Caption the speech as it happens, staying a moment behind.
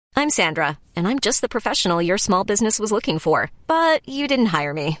I'm Sandra, and I'm just the professional your small business was looking for. But you didn't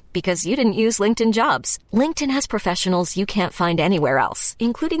hire me because you didn't use LinkedIn Jobs. LinkedIn has professionals you can't find anywhere else,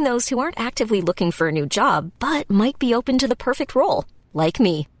 including those who aren't actively looking for a new job, but might be open to the perfect role, like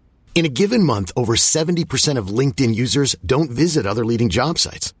me. In a given month, over 70% of LinkedIn users don't visit other leading job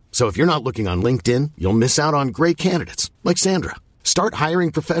sites. So if you're not looking on LinkedIn, you'll miss out on great candidates like Sandra. Start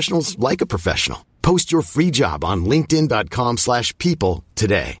hiring professionals like a professional. Post your free job on linkedin.com/people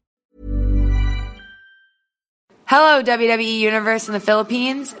today. Hello, WWE Universe in the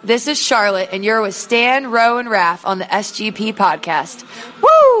Philippines. This is Charlotte, and you're with Stan, Ro, and Raph on the SGP podcast.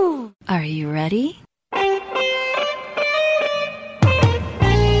 Woo! Are you ready?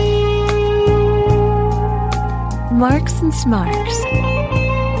 Marks and Smarks.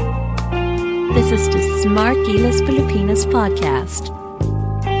 This is the Smart Gilas Pilipinas podcast.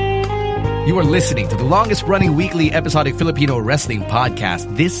 You are listening to the longest-running weekly episodic Filipino wrestling podcast.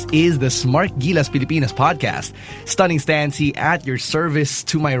 This is the Smart Gilas Pilipinas podcast. Stunning Stancy at your service.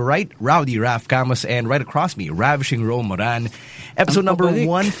 To my right, Rowdy Raph Camus, and right across me, Ravishing Ro Moran. Episode number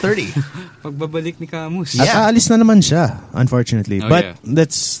 130. Pagbabalik ni Camus. At aalis na naman siya, unfortunately. Oh, but yeah.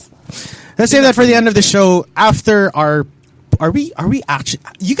 let's save that for the end of the show. After our... Are we actually...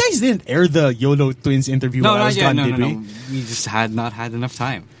 You guys didn't air the YOLO Twins interview while I was gone, did we? No. We just had not had enough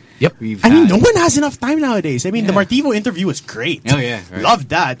time. Yep. I mean, no one has enough time nowadays. I mean, the Martivo interview was great. Oh, yeah. Right. Loved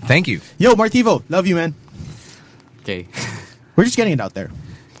that. Thank you. Yo, Martivo, love you, man. Okay. We're just getting it out there.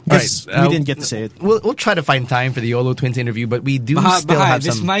 Because we didn't get to say it. We'll try to find time for the YOLO Twins interview, but we do still have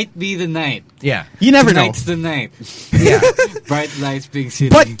some... This might be the night. Yeah. You never know. Tonight's the night. Yeah. Bright lights, big city.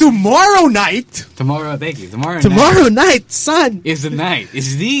 But tomorrow night... Thank you. Tomorrow night, son. Is the night.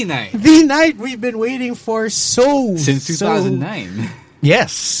 Is the night. The night we've been waiting for since 2009.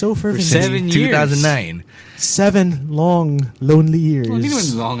 Yes. So fervently. For 7 years. 2009. 7 long, lonely years. Well,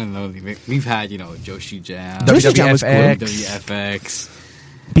 even long and lonely. We've had, Joshi Jam. Joshi Jam was cool. WFX.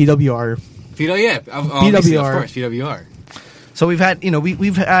 PWR. PWR. PWR. Of course, PWR. So we've had,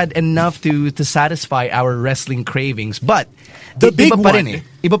 we've had enough to satisfy our wrestling cravings, but the big iba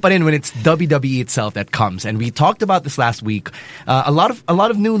pa rin one when it's WWE itself that comes. And we talked about this last week. A lot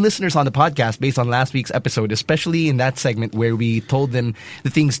of new listeners on the podcast based on last week's episode, especially in that segment where we told them the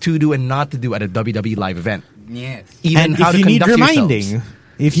things to do and not to do at a WWE live event. Yes. Even and how if to you need conduct reminding, yourselves.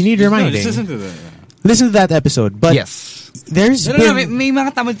 If you need reminding, listen to that episode. But yes. There's been... may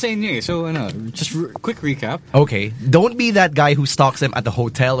mga tamad sa inyo eh. So, just quick recap. Okay. Don't be that guy who stalks them at the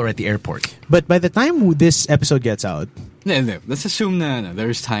hotel or at the airport. But by the time this episode gets out... No. Let's assume that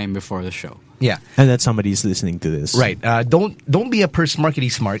there's time before the show. Yeah. And that somebody's listening to this. Right. Don't be a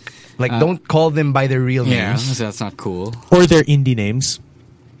smarkety smark. Like, don't call them by their real names. Yeah, that's not cool. Or their indie names.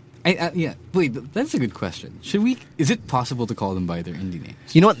 Yeah. Wait, that's a good question. Is it possible to call them by their indie names?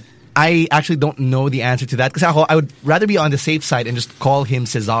 You know what? I actually don't know the answer to that because I would rather be on the safe side and just call him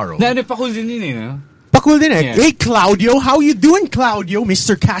Cesaro. Pakul din yun eh, no? Pakul din eh. Hey, Claudio. How you doing, Claudio?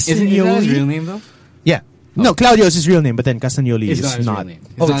 Mr. Castagnoli. Is that his real name, though? Yeah. Oh. No, Claudio is his real name, but then Castagnoli is not.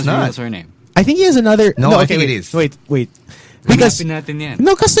 It's not his surname. I think he has another... No, I think it is. Wait. Because...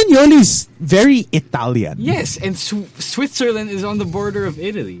 No, Castagnoli is very Italian. Yes, and Switzerland is on the border of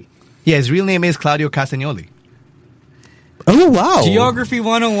Italy. Yeah, his real name is Claudio Castagnoli. Oh, wow. Geography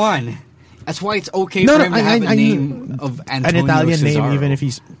 101. That's why it's okay for him to have a name of Antonio an Italian Cesaro. name, even if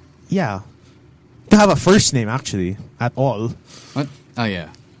he's... Yeah. To have a first name, actually, at all. What? Oh, yeah.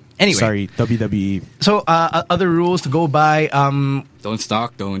 Anyway. Sorry, WWE. So, other rules to go by... Don't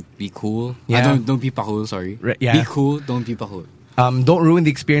stalk, don't be cool. Yeah. Don't be pakul, sorry. Yeah. Be cool, don't be pakul. Don't ruin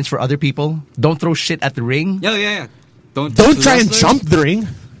the experience for other people. Don't throw shit at the ring. Yeah. Don't try and jump the ring.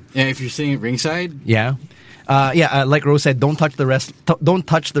 Yeah, if you're sitting at ringside. Yeah. Like Rose said, don't touch the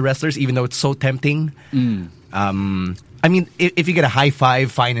wrestlers, even though it's so tempting. I mean, if you get a high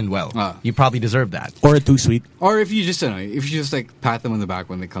five, fine and well. You probably deserve that. Or a too sweet. Or if you just like pat them on the back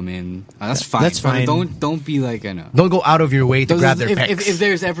when they come in, that's fine. That's fine. Don't be like Don't go out of your way to grab their pecs. If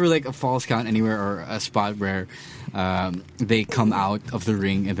there's ever like a false count anywhere or a spot where they come out of the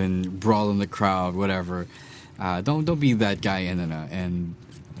ring and then brawl in the crowd, whatever, don't be that guy and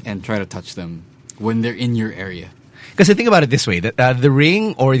try to touch them when they're in your area. Because think about it this way, the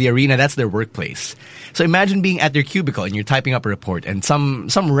ring or the arena, that's their workplace. So imagine being at their cubicle and you're typing up a report and some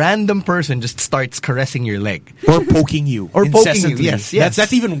random person just starts caressing your leg. Or poking you. Or poking you, yes.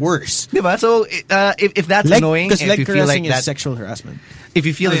 That's even worse. Diba? So if that's annoying... Because leg you feel caressing like is sexual harassment. If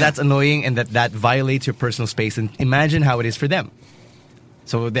you feel that's annoying and that violates your personal space, then imagine how it is for them.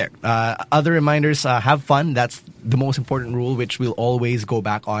 So there. Other reminders, have fun. That's the most important rule, which we'll always go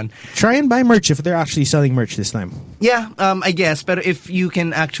back on. Try and buy merch if they're actually selling merch this time. Yeah, I guess. But if you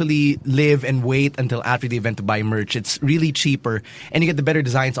can actually live and wait until after the event to buy merch, it's really cheaper, and you get the better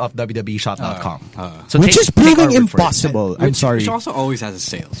designs off WWEshop.com. So which is proving impossible. I'm sorry. Which also always has a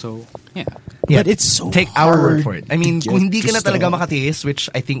sale. So yeah. But it's so take hard our word for it. I mean, kung hindi ka na just talaga makatiis, which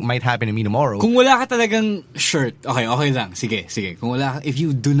I think might happen to me tomorrow. Kung wala ka talagang shirt, okay lang. Sige. Kung wala, if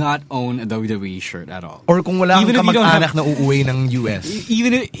you do not own a WWE shirt at all. Or kung wala kang kamag-anak na uuwi ng US.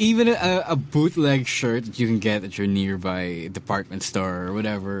 Even a bootleg shirt that you can get at your nearby department store or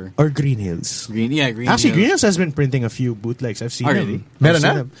whatever. Or Green Hills. Green Actually, Hills. Green Hills has been printing a few bootlegs. I've seen them. Really? Meron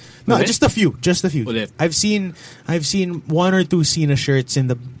na? No, Ulit? just a few. Ulit. I've seen one or two Cena shirts in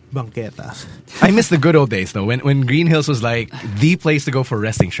the banqueta. I miss the good old days though, when Green Hills was like the place to go for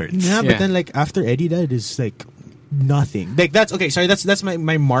wrestling shirts. Yeah, but then like after Eddie died, is like nothing. Like that's okay. Sorry, that's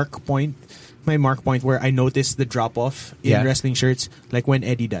my mark point. My mark point where I noticed the drop off in wrestling shirts, like when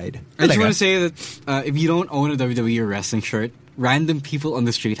Eddie died. I just want to say that if you don't own a WWE or wrestling shirt, random people on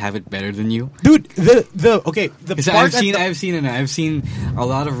the street have it better than you. Dude, the part I've seen a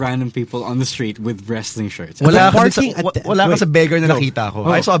lot of random people on the street with wrestling shirts. Wala ka sa beggar na nakita ko.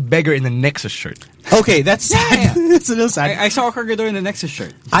 I saw a beggar in the Nexus shirt. Okay, that's sad. It's a little sad. I saw a cargador in the Nexus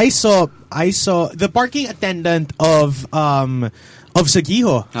shirt. I saw the parking attendant of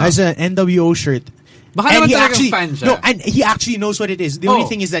Sagiho has an NWO shirt. Baka naman talagang fan siya. No, and he actually knows what it is. The only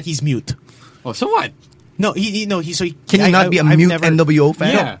thing is that he's mute. Oh, so what? No, Can you not be a mute NWO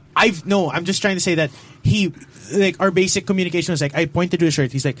fan? Yeah. I'm just trying to say that he, like, our basic communication was like, I pointed to his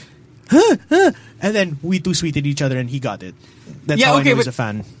shirt, he's like, huh, and then we two tweeted each other and he got it. That's how I know he's a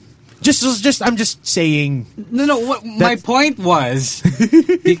fan. I'm just saying. No. My point was,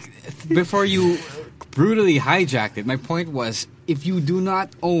 before you brutally hijacked it, my point was, if you're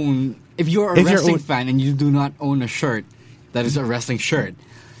a wrestling fan and you do not own a shirt that is a wrestling shirt,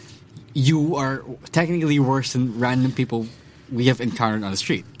 you are technically worse than random people we have encountered on the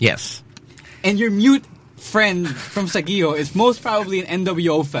street. Yes. And your mute friend from Saguio is most probably an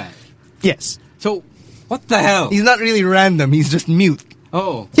NWO fan. Yes. So, what the hell? He's not really random. He's just mute.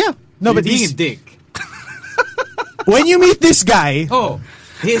 Oh. Yeah. No, but being he's a dick. When you meet this guy... Oh.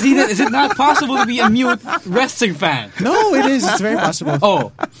 Is it not possible to be a mute wrestling fan? No, it is. It's very possible.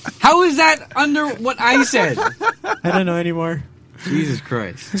 Oh. How is that under what I said? I don't know anymore. Jesus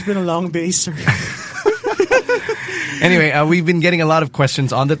Christ. It's been a long day, sir. Anyway, we've been getting a lot of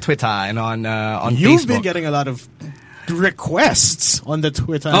questions on the Twitter and on Facebook. You've been getting a lot of requests on the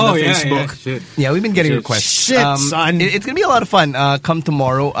Twitter and the Facebook. Yeah, we've been getting requests. Shit, son. It's going to be a lot of fun come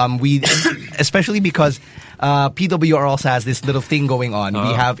tomorrow. Especially because PWR also has this little thing going on.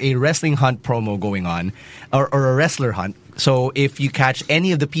 We have a wrestling hunt promo going on, or a wrestler hunt. So if you catch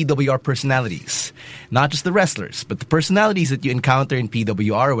any of the PWR personalities, not just the wrestlers, but the personalities that you encounter in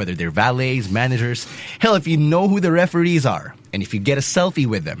PWR, whether they're valets, managers, hell, if you know who the referees are, and if you get a selfie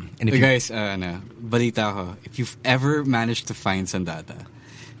with them. And if guys, balita ko, if you've ever managed to find Sandata,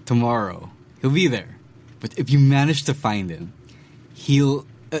 tomorrow, he'll be there. But if you manage to find him, he'll...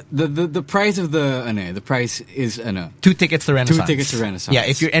 the price of the price is 2 tickets to Renaissance. 2 tickets to Renaissance. Yeah,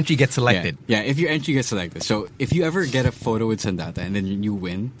 if your entry gets selected. Yeah, if your entry gets selected. So if you ever get a photo with Sandata and then you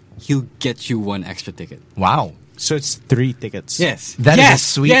win, he'll get you 1 extra ticket. Wow. So it's 3 tickets. Yes. That is a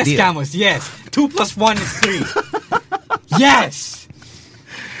sweet deal. Yes, Camus, yes. 2 + 1 is 3. Yes.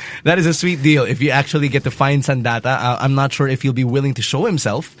 That is a sweet deal. If you actually get to find Sandata, I'm not sure if he'll be willing to show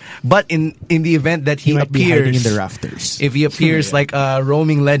himself. But in the event that he might be appears hiding in the rafters. If he appears like a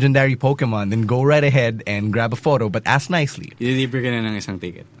roaming legendary Pokemon, then go right ahead and grab a photo, but ask nicely. Ililibre ka na ng isang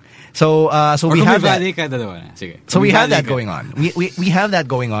ticket. So we have that. So we have that ka. going on. We have that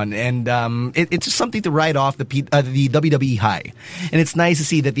going on, and it's just something to ride off the WWE high. And it's nice to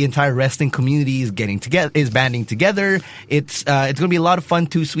see that the entire wrestling community is banding together. It's going to be a lot of fun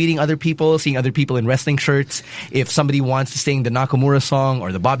too, seeing other people in wrestling shirts. If somebody wants to sing the Nakamura song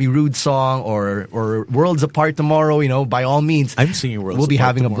or the Bobby Roode song or Worlds Apart tomorrow, by all means, I'm singing Worlds We'll be Apart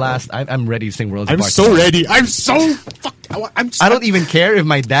having tomorrow. a blast. I'm ready to sing Worlds I'm Apart. so ready. I'm so fucked. I don't even care if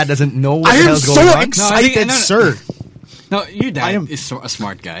my dad doesn't know what the hell's going on. I am so excited, sir. No, your dad is a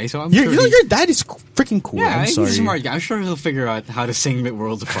smart guy, so I'm your, sure your dad is freaking cool. Yeah, I'm he's sorry. a smart guy. I'm sure he'll figure out how to sing the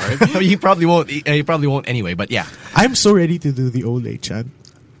Worlds Apart. He probably won't. He probably won't anyway. But yeah, I'm so ready to do the Ole chant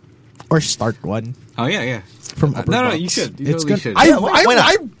or start one. Oh yeah. From Upper no, Box. you should. You It's totally good. should. why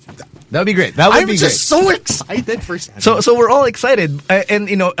not? That would be great. That would I'm be just great. so excited for Sandro. So we're all excited, and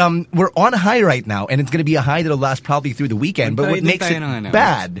we're on a high right now, and it's going to be a high that'll last probably through the weekend. But what makes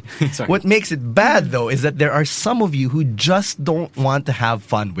it bad, though, is that there are some of you who just don't want to have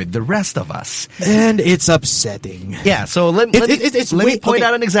fun with the rest of us, and it's upsetting. Yeah. So let me point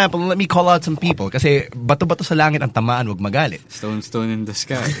out an example, and let me call out some people. Kasi bato-bato sa langit ang tamaan, wag magalit. Stone in the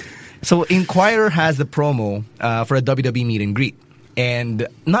sky. So Inquirer has the promo for a WWE meet and greet. And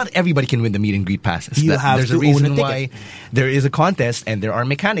not everybody can win the meet and greet passes. There's a reason why there is a contest and there are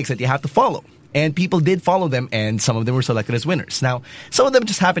mechanics that you have to follow. And people did follow them, and some of them were selected as winners. Now, some of them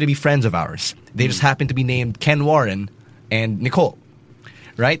just happen to be friends of ours. They just happen to be named Ken Warren and Nicole.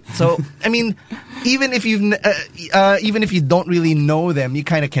 Right? So, I mean, even if you don't really know them, you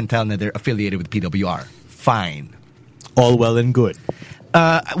kind of can tell that they're affiliated with PWR. Fine. All well and good.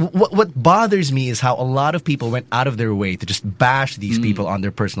 What bothers me is how a lot of people went out of their way to just bash these people on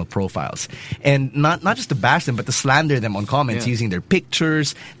their personal profiles. And not just to bash them, but to slander them on comments using their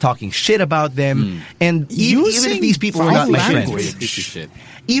pictures, talking shit about them. And even if these people were not my friends.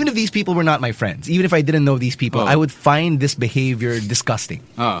 Even if these people were not my friends, even if I didn't know these people, I would find this behavior disgusting.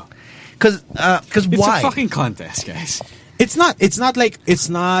 Oh. Because why? It's a fucking contest, guys. It's not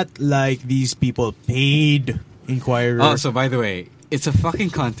like these people paid Inquirer. Oh, so by the way, it's a fucking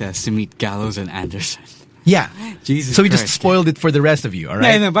contest to meet Gallows and Anderson. Yeah. Jesus So we Christ, just spoiled it for the rest of you, all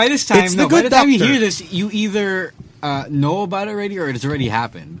right? Yeah, no, by this time, It's by the time you hear this, you either know about it already or it's already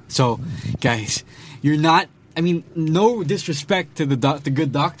happened. So, guys, you're not, I mean, no disrespect to the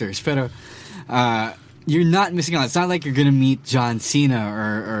good doctors, but you're not missing out. It's not like you're going to meet John Cena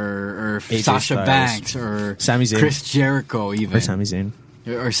or Sasha Banks or Sami Zayn. Chris Jericho even. Or Sami Zayn.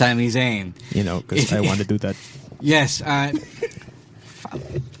 Or Sami Zayn. You know, because I want to do that. Yes. I'm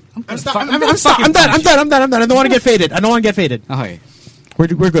done. I don't want to get faded. Okay.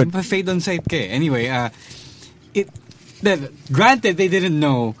 We're good. Fade on site ka. Anyway, granted they didn't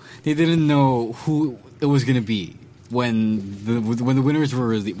know who it was gonna be when the winners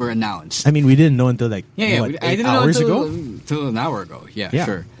were announced. I mean, we didn't know until I didn't know hours ago. Until an hour ago. Yeah.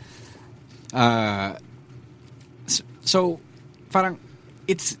 Sure. So, parang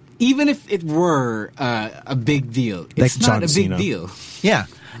it's even if it were a big deal, it's like not John a big Cena. deal. Yeah.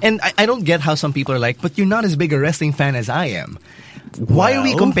 And I don't get how some people are like, but you're not as big a wrestling fan as I am. Why are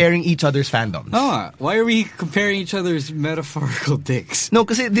we comparing each other's fandoms? Why are we comparing each other's metaphorical dicks? No,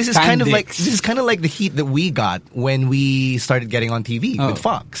 because this is kind of dicks. like the heat that we got when we started getting on TV with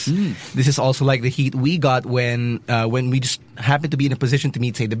Fox. This is also like the heat we got when we just happened to be in a position to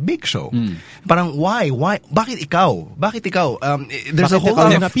meet, say, the Big Show. Parang why? Bakit ikaw? There's a whole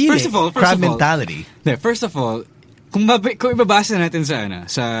lot of first of all, crab mentality. Yeah, first of all, kung ibabasa natin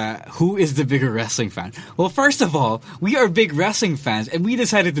sa who is the bigger wrestling fan. Well, first of all, we are big wrestling fans, and we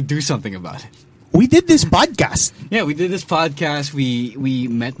decided to do something about it. We did this podcast. Yeah, we did this podcast. We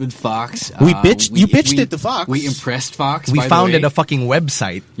met with Fox. You pitched it to Fox. We impressed Fox. We founded a fucking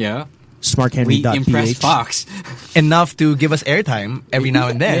website. Yeah. SmartHenry.ph. We impressed Fox. Enough to give us airtime every now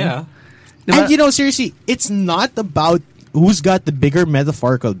and then. Yeah. And seriously, it's not about who's got the bigger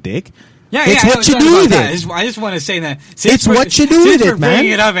metaphorical dick. Yeah, it's what you do with it. I just want to say that. It's what you do with it, man. Since we're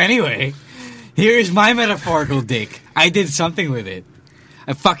bringing it up anyway, here's my metaphorical dick. I did something with it.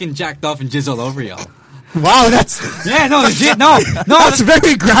 I fucking jacked off and jizzed all over y'all. Wow, that's... Yeah, no. That's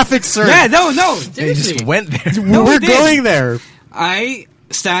very graphic, sir. Yeah, no. They just went there. We're going there. I,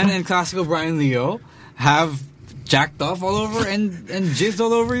 Stan, and Classical Brian Leo have jacked off all over and jizzed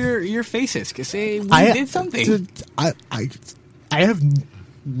all over your faces. Because we did something. I have...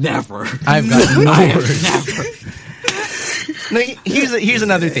 Never. I've got no words. Never. No, here's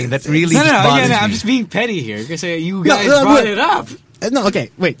another thing that really bothers me. I'm just being petty here because you guys brought it up. No,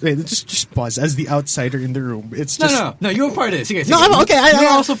 okay, wait, just pause. As the outsider in the room, it's just... No, you're part of this. No, I'm okay. You're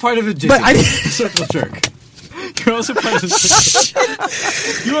also part of the circle jerk. You're also part of the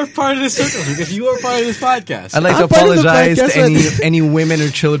circle. You are part of the circle because you are part of this podcast. I'd like to apologize to any women or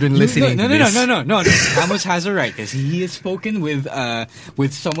children listening to this. No. Amos has a right because he has spoken with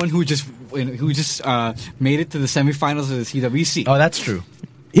someone who just made it to the semifinals of the CWC. Oh, that's true.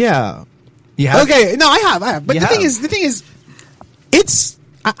 Yeah. You have? Okay, no, I have. But the thing is, it's...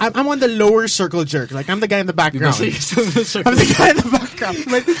 I'm on the lower circle jerk. Like, I'm the guy in the background. I'm the guy in the background.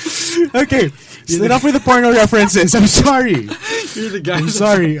 Okay, enough with the porno references. I'm sorry. You're the guy. I'm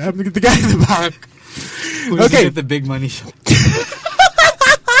sorry. I'm the guy in the back. Okay. At the big money show.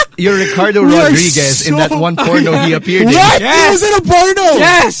 You're Ricardo Rodriguez in that one porno he appeared in. What? Yes. He was in a porno?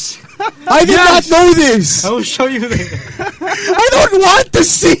 Yes! I did not know this. I will show you later. I don't want to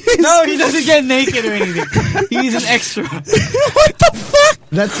see this. No, he doesn't get naked or anything. He's an extra. What the fuck?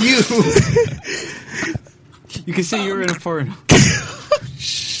 That's you. You can say you're in a porno.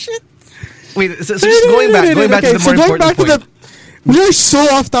 Shit. Wait, so just going back to the more important point. We are so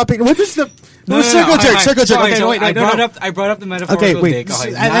off topic. What is the... circle jerk. Sorry, okay, wait, I brought up the metaphorical okay, wait. dick.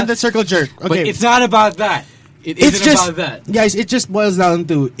 Okay, and the circle jerk. Okay. But it's not about that. It isn't about that. Guys, it just boils down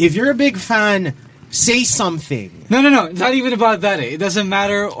to, if you're a big fan, say something. No. It's not even about that. It doesn't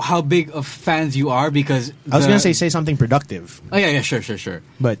matter how big of fans you are because... I was going to say something productive. Oh, yeah, sure.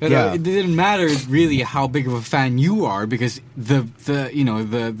 But yeah. It didn't matter really how big of a fan you are because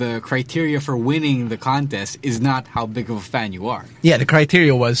the criteria for winning the contest is not how big of a fan you are. Yeah, the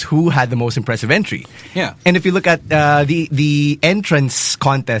criteria was who had the most impressive entry. Yeah. And if you look at the entrance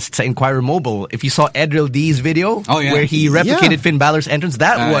contests at Inquirer Mobile, if you saw Edril D's video where he replicated Finn Balor's entrance,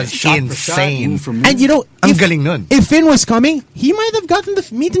 that was insane. And you know, ang galing nun. If Finn was coming, he might have gotten the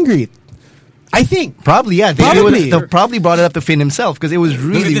meet and greet. I think. Probably, yeah. They probably brought it up to Finn himself because it was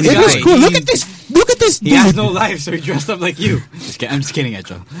really it was cool. Look at this. He has no life, so he dressed up like you. I'm just kidding,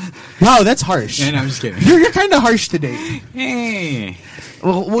 Echo. Wow, that's harsh. Yeah, no, I'm just kidding. You're kind of harsh today. Hey.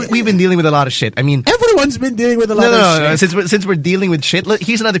 Well, we've been dealing with a lot of shit. I mean, everyone's been dealing with a lot of shit. Since we're dealing with shit,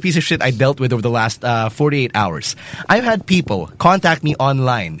 here's another piece of shit I dealt with over the last 48 hours. I've had people contact me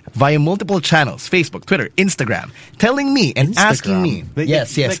online via multiple channels, Facebook, Twitter, Instagram, telling me and asking me.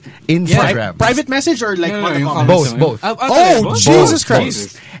 Yes. Instagram. Private message or like both. Jesus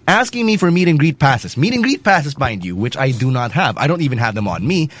Christ. Asking me for meet and greet passes. Meet and greet passes, mind you, which I do not have. I don't even have them on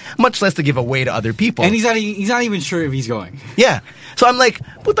me, much less to give away to other people. And he's not even sure if he's going. Yeah. So I'm like,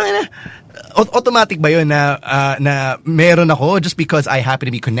 putang na, automatic ba yun na meron ako just because I happen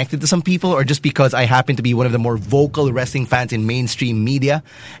to be connected to some people or just because I happen to be one of the more vocal wrestling fans in mainstream media?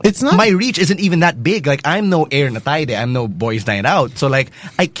 It's not. My reach isn't even that big. Like, I'm no Air Natayde. I'm no Boys Night Out. So like,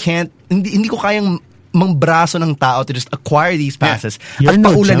 I can't, hindi ko kayang mangbraso ng tao to just acquire these passes at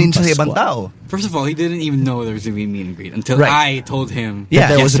paulanin siya sa ibang tao. First of all, he didn't even know there was a meet and greet until I told him that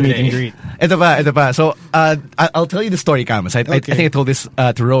there was a meet and greet. Ito pa. So, I'll tell you the story, Camus. I think I told this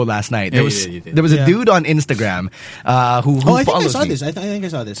to Ro last night. There was a dude on Instagram who follows me. I think I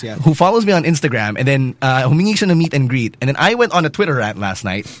saw this, yeah. Who follows me on Instagram and then humingi siya ng meet and greet. And then I went on a Twitter rant last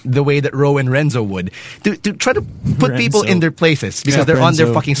night, the way that Ro and Renzo would, to try to put people in their places because they're on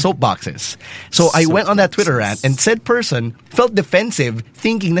their fucking soapboxes. So I went on that Twitter rant and said person felt defensive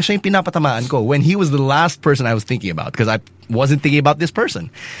thinking na siya yung pinapatamaan ko when he was the last person I was thinking about because I wasn't thinking about this person.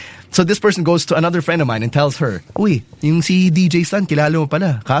 So this person goes to another friend of mine and tells her, uy, yung si DJ Stan, kilala mo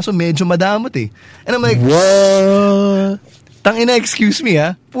pala. Kaso medyo madamot eh. And I'm like, what? Tangina, excuse me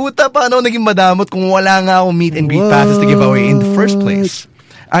ha? Puta, paano naging madamot kung wala nga akong meet and greet passes to give away in the first place?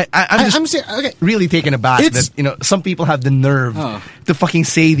 I'm just really taken aback that some people have the nerve to fucking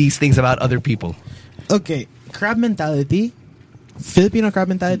say these things about other people. Okay, crab mentality, Filipino crab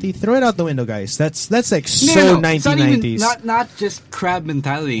mentality, throw it out the window, guys. That's like so 1990s. Not just crab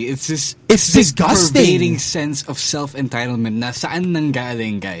mentality. It's disgusting. Pervading sense of self-entitlement na saan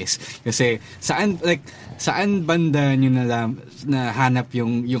nanggaling, guys. Kasi saan banda nyo na hanap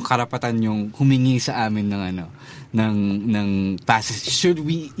yung karapatan yung humingi sa amin ng passes. Should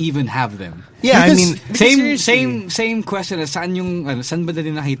we even have them? Yeah, because same question as saan ba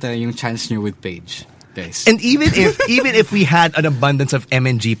din nakita yung chance nyo with Paige? Guys. And even if we had an abundance of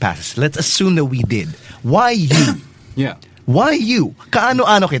MNG passes, let's assume that we did. Why you? Yeah. Why you?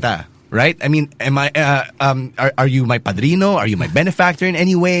 Kaano-ano kita? Right? I mean, are you my padrino? Are you my benefactor in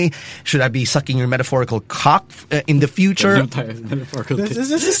any way? Should I be sucking your metaphorical cock in the future?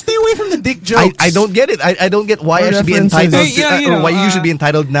 Just stay away from the dick jokes. I don't get it. I don't get why I should be entitled or why you should be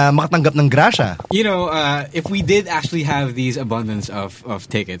entitled na makatanggap ng grasya. If we did actually have these abundance of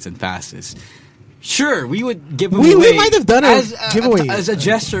tickets and passes, sure, we would give them away. We might have done a giveaway as a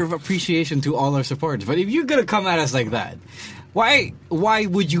gesture of appreciation to all our supporters. But if you're gonna come at us like that, why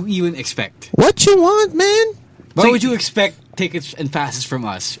would you even expect? What you want, man? Why would you expect tickets and passes from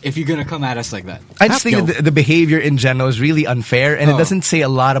us if you're gonna come at us like that? I just think that the behavior in general is really unfair, and it doesn't say a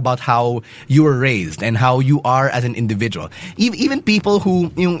lot about how you were raised and how you are as an individual. Even people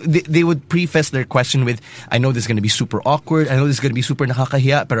who they would preface their question with, "I know this is gonna be super awkward. I know this is gonna be super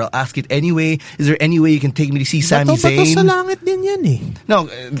nakakahiya, but I'll ask it anyway. Is there any way you can take me to see Sami Zayn?" Bato sa langit din yan eh. No,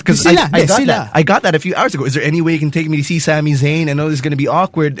 because I got that a few hours ago. Is there any way you can take me to see Sami Zayn? I know this is gonna be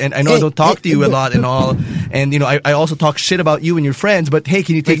awkward, and I know I don't talk to you a lot and all, and I also talk shit about you and your friends, but hey,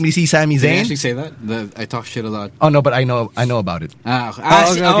 can you take me to see Sami Zayn? Did you actually say that? I talk shit a lot. Oh no, but I know about it. Okay.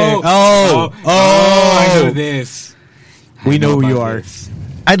 I know this. We know who you are.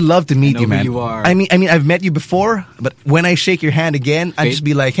 I'd love to meet you, man. Who you are. I mean, I've met you before, but when I shake your hand again, I'd just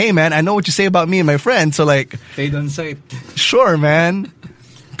be like, "Hey, man, I know what you say about me and my friends." So like, fade on sight. Sure, man.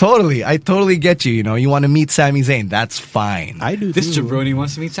 Totally. I totally get you. You know, you want to meet Sami Zayn. That's fine. I do This too. jabroni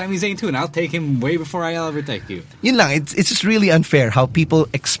wants to meet Sami Zayn too, and I'll take him way before I'll ever take you. Yun lang, it's just really unfair how people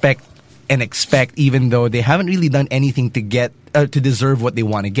expect even though they haven't really done anything to get to deserve what they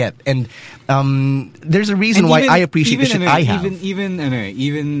want to get. And there's a reason why I appreciate the shit I have.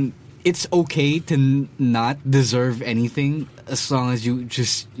 Even it's okay to not deserve anything as long as you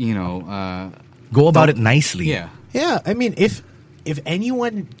just, go about it nicely. Yeah. Yeah, I mean, if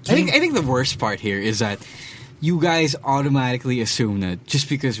anyone... I think the worst part here is that you guys automatically assume that just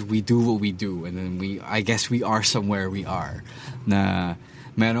because we do what we do and then I guess we are somewhere we are, na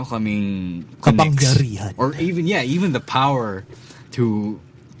meron kaming kapangyarihan, or even the power to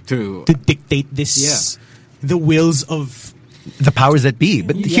dictate this, the wills of the powers that be.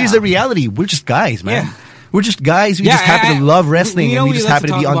 But here's the reality: we're just guys, man. Yeah. We're just guys. We just happen to love wrestling, and we just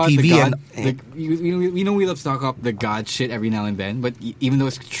happen to be on TV. We love to talk about the God shit every now and then. But even though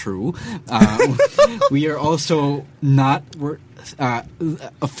it's true, we are also not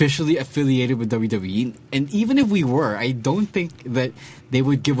officially affiliated with WWE. And even if we were, I don't think that they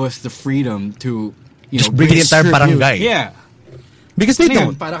would give us the freedom to just bring the entire barangay. Yeah, because they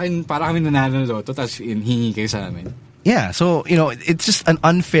don't. Para kami nanalo to, tapos hingi kayo sa amin. Yeah, so, it's just an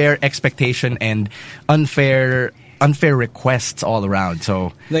unfair expectation and unfair requests all around.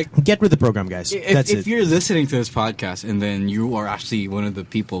 So, get with the program, guys. If you're listening to this podcast and then you are actually one of the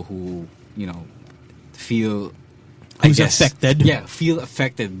people who, feel... affected. Yeah, feel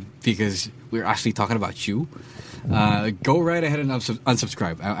affected because we're actually talking about you. Go right ahead and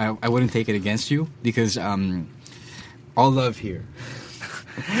unsubscribe. I wouldn't take it against you because all love here.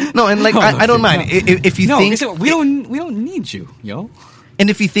 No, and I don't mind if you think we don't need you, yo. And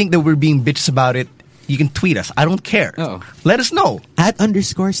if you think that we're being bitches about it, you can tweet us. I don't care. Oh. Let us know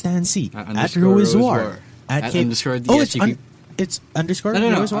 @_Stan_C at Rose War @_DSGP. It's underscore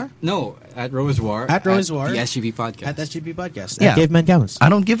Rose War? No, at Rose War. At Rose War. The SGP podcast. At SGP podcast. Yeah. At Caveman Gowns. I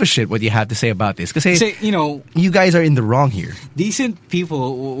don't give a shit what you have to say about this because you guys are in the wrong here. Decent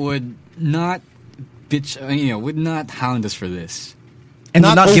people would not bitch. Would not hound us for this. And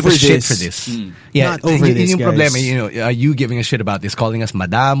not give a shit for this. Yeah, not over this, guys. Problema, you giving a shit about this, calling us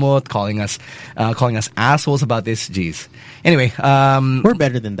madamot, calling us assholes about this. Jeez. Anyway, we're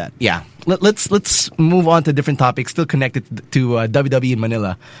better than that. Yeah. Let's move on to different topics, still connected to WWE in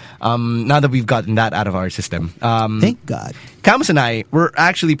Manila. Now that we've gotten that out of our system. Thank God. Camus and I were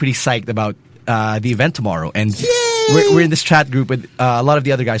actually pretty psyched about the event tomorrow, and we're in this chat group with a lot of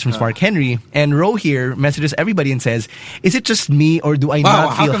the other guys from Smart Henry, and Ro here messages everybody and says, "Is it just me or do I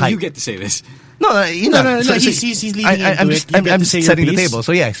not feel hyped?" How come you get to say this? No. He's leading I'm into just it. I'm just setting the table.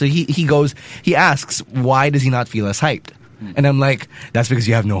 So he asks, why does he not feel as hyped? And I'm like, that's because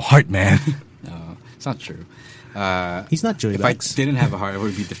you have no heart, man. No, it's not true. He's not Joey If Bucks. I didn't have a heart, I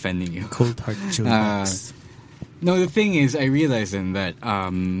would be defending you. Cold heart Joey Bucks. No, the thing is, I realized then that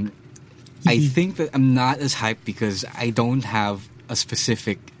I think that I'm not as hyped because I don't have a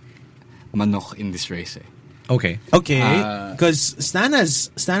specific manok in this race. Okay. Because Stan has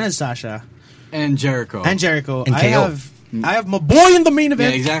Sasha and Jericho. And I have my boy in the main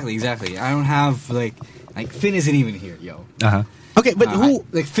event. Yeah, exactly. I don't have like Finn isn't even here, yo. Okay, but who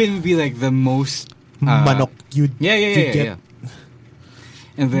Finn would be like the most manok you'd get. Yeah.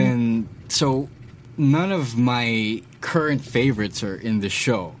 And then so none of my current favorites are in the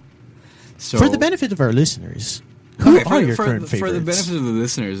show. So for the benefit of our listeners, who are your current favorites? For the benefit of the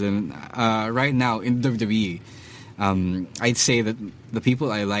listeners, and right now in WWE, I'd say that the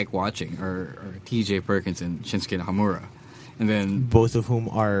people I like watching are TJ Perkins and Shinsuke Nakamura. And then both of whom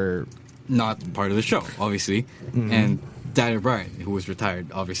are not part of the show, obviously. And Daniel Bryan, who was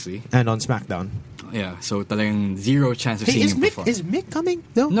retired, obviously. And on SmackDown. Yeah, so talagang zero chance of seeing him perform. Is Mick coming?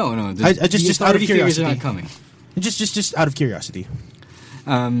 No. Just out of curiosity. Not coming. Just out of curiosity.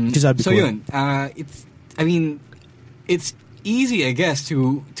 It's easy, I guess,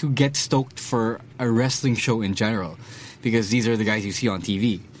 to get stoked for a wrestling show in general because these are the guys you see on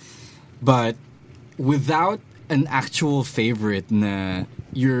TV. But without an actual favorite na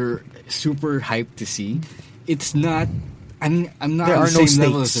you're super hyped to see, it's not... I'm not on the same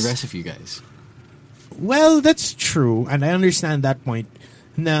level as the rest of you guys. Well, that's true, and I understand that point.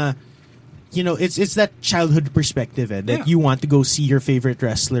 Na, it's that childhood perspective, that you want to go see your favorite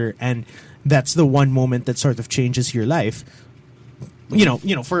wrestler, and that's the one moment that sort of changes your life.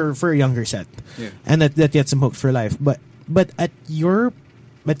 For a younger set, and that gets them hooked for life. But at your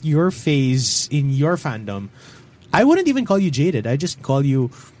phase in your fandom, I wouldn't even call you jaded. I just call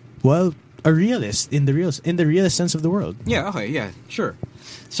you, a realist in the realist sense of the word. Yeah. Okay. Yeah. Sure.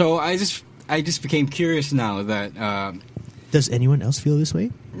 So I just became curious now that Does anyone else feel this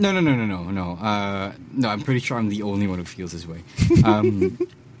way? No. No, I'm pretty sure I'm the only one who feels this way.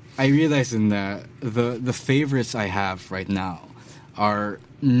 I realize in the favorites I have right now are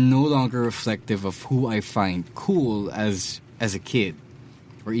no longer reflective of who I find cool as a kid,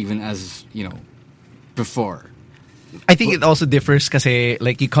 or even as, before. I think it also differs because,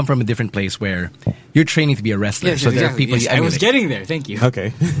 like, you come from a different place where you're training to be a wrestler. Yes, so there are people you I was emulate. getting there. Thank you.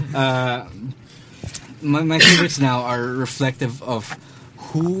 Okay. My favorites now are reflective of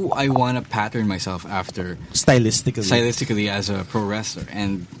who I want to pattern myself after stylistically as a pro wrestler.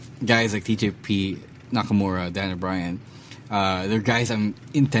 And guys like TJP, Nakamura, Dan O'Brien, they're guys I'm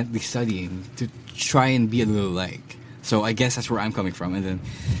intently studying to try and be a little like. So I guess that's where I'm coming from. And then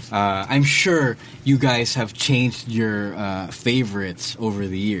I'm sure you guys have changed your favorites over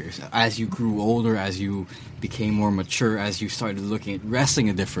the years. As you grew older, as you became more mature, as you started looking at wrestling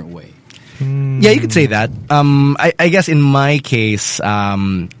a different way. Yeah, you could say that. I guess in my case,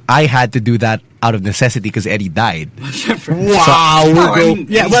 I had to do that out of necessity because Eddie died. Wow.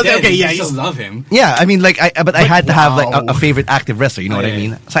 I still love him. Yeah, I mean, like, I had to have like a favorite active wrestler. You know what I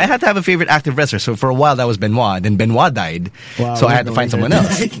mean? So I had to have a favorite active wrestler. So for a while that was Benoit. Then Benoit died. Wow, so I had to find someone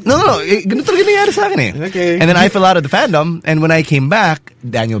else. No. Ganito talaga nangyari sa akin eh. Okay. And then I fell out of the fandom. And when I came back,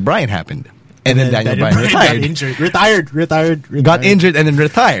 Daniel Bryan happened. And then Daniel Bryan retired. Got injured. Retired. Got injured and then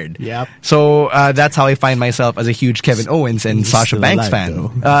retired. Yep. So that's how I find myself as a huge Kevin Owens and Sasha Banks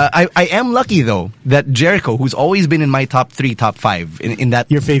fan. I am lucky though that Jericho, who's always been in my top 3, top 5 in that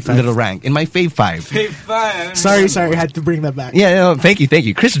your fave little rank, in my fave 5. Fave 5. Sorry, I had to bring that back. Yeah, no, thank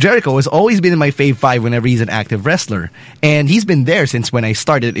you. Chris Jericho has always been in my fave 5 whenever he's an active wrestler, and he's been there since when I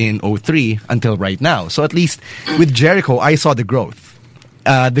started in 03 until right now. So at least with Jericho, I saw the growth.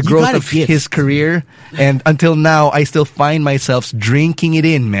 The growth of his career, and until now I still find myself drinking it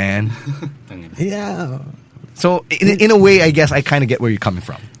in, man. Yeah. So in a way, I guess I kind of get where you're coming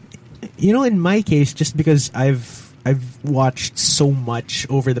from. In my case, just because I've watched so much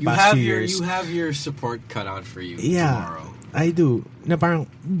over the past few years. You have your support cut out for you tomorrow. I do.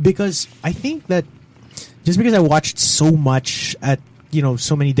 Because I think that just because I watched so much at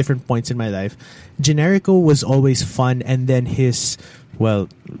so many different points in my life, Generico was always fun, and then his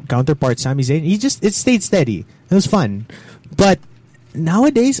counterpart Sami Zayn, it stayed steady. It was fun. But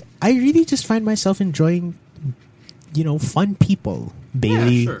nowadays, I really just find myself enjoying, fun people.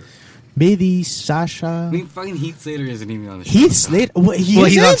 Bailey, Sasha. I mean, fucking Heath Slater isn't even on the show. Heath Slater?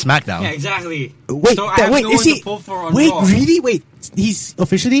 He's on SmackDown. Yeah, exactly. Wait, so I have no one to pull for on Raw. Really? Wait, he's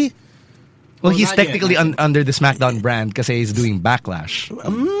officially? Well, he's technically under the SmackDown brand because he's doing Backlash.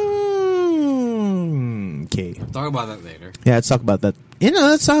 Okay. Talk about that later. Yeah, let's talk about that.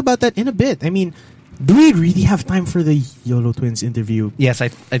 Let's talk about that in a bit. I mean, do we really have time for the YOLO Twins interview? Yes, I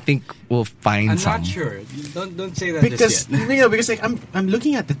think we'll find some. I'm not sure. Don't say that because just yet. Because like I'm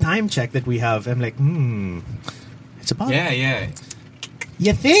looking at the time check that we have. I'm like, it's about. Yeah.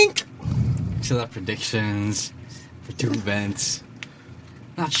 You think? Still have predictions for 2 events.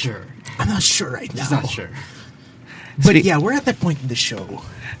 Not sure. I'm not sure right now. Just not sure. But yeah, we're at that point in the show.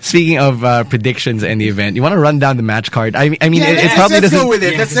 Speaking of predictions and the event, you want to run down the match card? I mean, it probably let's doesn't. Go with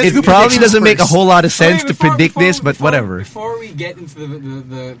it. Let's it do probably doesn't make a first. whole lot of sense to predict this, but whatever. Before we get into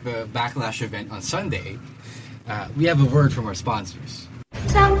the Backlash event on Sunday, we have a word from our sponsors.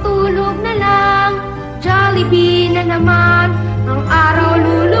 Isang tulog na lang, Jollibee na naman, ang araw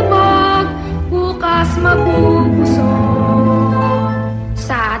lulubog, bukas mabubusog.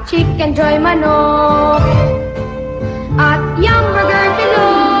 Sa Chicken Joy manok, at Yum Burger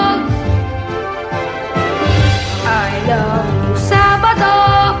Bilog. I love you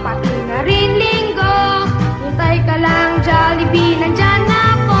Sabado, pati na rin Linggo, hintay ka lang Jollibee, nandyan na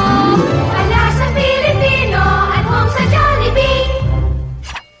ako. Alasang Pilipino, at home sa Jollibee.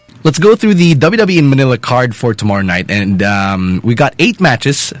 Let's go through the WWE in Manila card for tomorrow night, and we got 8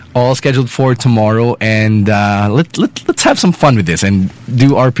 matches all scheduled for tomorrow, and let's have some fun with this and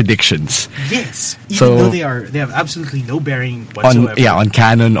do our predictions. Yes, even though they have absolutely no bearing whatsoever. On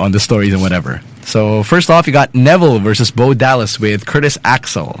canon, on the stories and whatever. So first off, you got Neville versus Bo Dallas with Curtis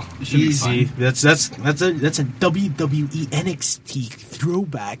Axel. Easy. That's a WWE NXT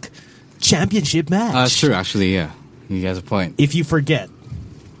throwback championship match. It's true, actually. Yeah, you guys have a point. If you forget.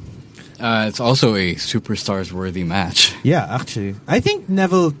 It's also a superstars worthy match. Yeah, actually. I think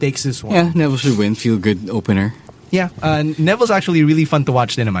Neville takes this one. Yeah, Neville should win. Feel good opener. Yeah, Neville's actually really fun to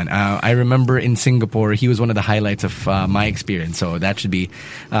watch din naman. I remember in Singapore, he was one of the highlights of my experience. So that should be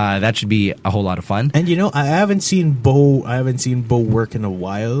a whole lot of fun. And I haven't seen Bo work in a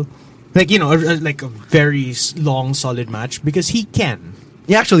while. Like, like a very long, solid match because he can.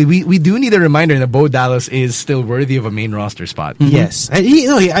 Yeah, actually, we do need a reminder that Bo Dallas is still worthy of a main roster spot. Yes. I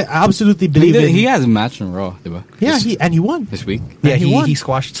absolutely believe he has a match in Raw, diba? Yeah, he won. This week? Yeah, won. he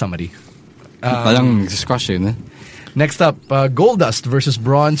squashed somebody. Parang squash yun, eh? Next up, Goldust versus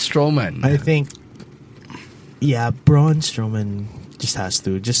Braun Strowman. I think, Braun Strowman just has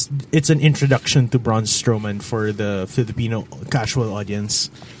to. It's an introduction to Braun Strowman for the Filipino casual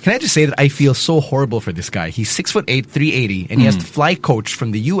audience. Can I just say that I feel so horrible for this guy? He's 6'8", 380, and he has to fly coach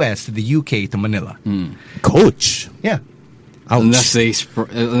from the US to the UK to Manila. Coach? Yeah. Ouch. Unless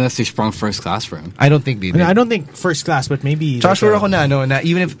they sprung first class for him. I don't think they did. I don't think first class, but maybe... Joshua ako na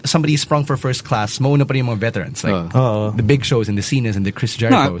even if somebody sprung for first class, mauna pa rin yung mga veterans. Like the Big Shows and the Cenas and the Chris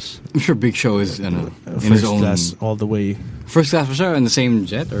Jerichos. No, I'm sure Big Show is in his own... class all the way. First class for sure, in the same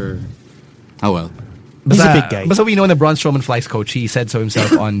jet, or... Oh, well. He's a big guy. But so we know that Braun Strowman flies coach. He said so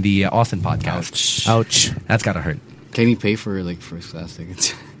himself on the Austin podcast. Ouch. That's gotta hurt. Can he pay for like first class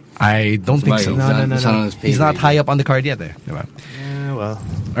tickets? I don't think so. No. He's not high up on the card yet. There. Well. All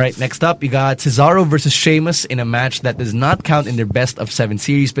right, next up, you got Cesaro versus Sheamus in a match that does not count in their best of 7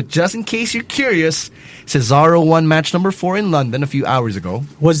 series. But just in case you're curious, Cesaro won match number 4 in London a few hours ago.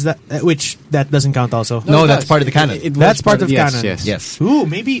 Was that which that doesn't count also? No, that's part of the canon. That's part of canon. Yes. Ooh,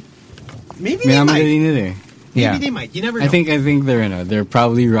 maybe they might. Maybe they might. You never know. I think they're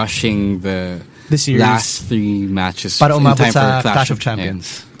probably rushing the series. Last 3 matches para in umabot time sa for Clash of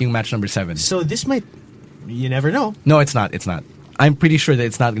Champions. Yung match number 7. So this might. You never know. No, it's not. It's not. I'm pretty sure that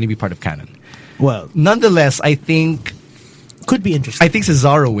it's not going to be part of canon. Well, nonetheless, I think could be interesting. I think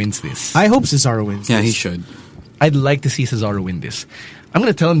Cesaro wins this. I hope Cesaro wins. Yeah, this. he should. I'd like to see Cesaro win this. I'm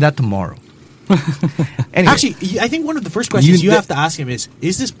going to tell him that tomorrow. Anyway. Actually, I think one of the first questions you have to ask him is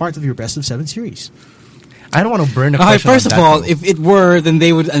this part of your best of 7 series? I don't want to burn a question. First of all, if it were, then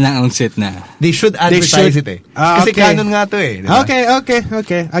they would announce it na. They should advertise it eh. Kasi canon nga to eh. Diba?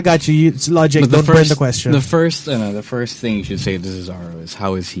 Okay. I got you. It's logic. Don't burn the question. The first thing you should say to Cesaro is,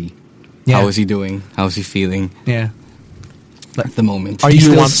 how is he? Yeah. How is he doing? How is he feeling? Yeah. At the moment. Are you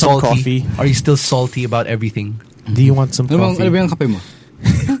still want some salty? coffee? Are you still salty about everything? Do you want some coffee? Ano ba yung kape mo?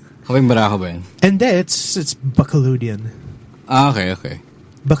 Kapeng barako ba yan? And then it's Baccalaudian. Okay.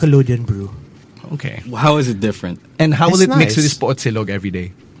 Baccalaudian brew. Okay. How is it different? And how will it mix nice. with this pootsilog every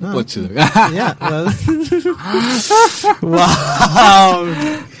day? Pootsilog. Yeah. Well. Wow.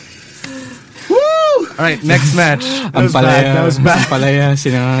 Woo! All right, next match. That was bad. Palaya,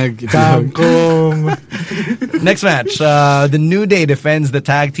 sinangag. Next match. The New Day defends the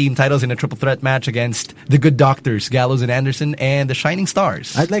tag team titles in a triple threat match against the Good Doctors, Gallows and Anderson, and the Shining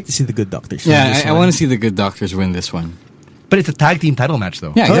Stars. I'd like to see the Good Doctors. Yeah, I want to see the Good Doctors win this one. But it's a tag team title match,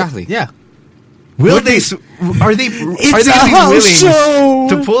 though. Yeah, exactly. Yeah. Are they willing show.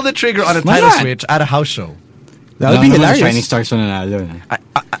 to pull the trigger on a title switch at a house show? That would be hilarious. Shining Stars nanalo.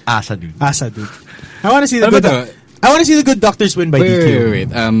 Asa, dude. I want to see the good. I want to see the Good Doctors win by DQ.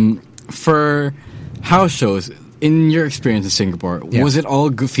 Wait. For house shows, in your experience in Singapore, was it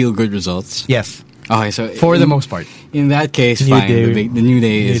all feel good results? Yes. Okay, so for the most part. In that case, fine. The New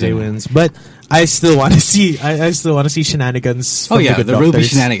Day wins, but I still want to see. I still want to see shenanigans. From the Good Doctors. Will be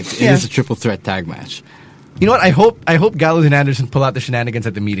shenanigans. It is a triple threat tag match. You know what? I hope Gallows and Anderson pull out the shenanigans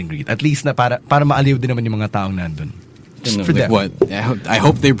at the meet and greet. At least na para maaliw din naman yung mga taong nandun. Just for like them. What? I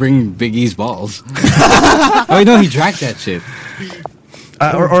hope they bring Big E's balls. Oh no, he drank that shit.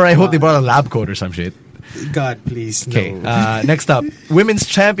 Or I hope they brought a lab coat or some shit. God, please. Okay. No. Next up, women's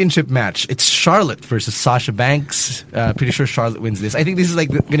championship match. It's Charlotte versus Sasha Banks. Pretty sure Charlotte wins this. I think this is like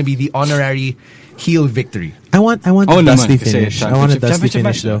going to be the honorary heel victory. I want a dusty finish. I want a dusty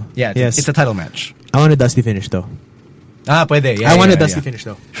finish though. Yeah, it's a title match. I want a dusty finish though. Pwede. Yeah, I want a dusty finish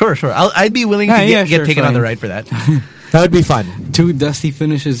though. Sure. I'd be willing to get taken on the ride for that. That would be fun. 2 dusty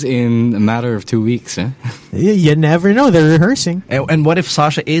finishes in a matter of 2 weeks, eh? You never know. They're rehearsing. And what if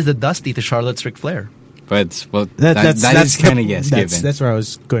Sasha is the Dusty to Charlotte's Ric Flair? But that's kind of given. That's where I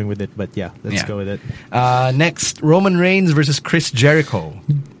was going with it. But yeah, let's go with it. Next, Roman Reigns versus Chris Jericho.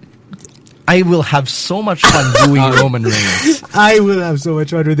 I will have so much fun booing Roman Reigns. I will have so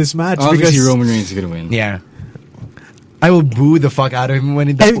much fun with this match. Obviously, Roman Reigns is going to win. Yeah. I will boo the fuck out of him when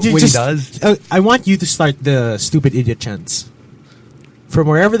he does. I want you to start the stupid idiot chants from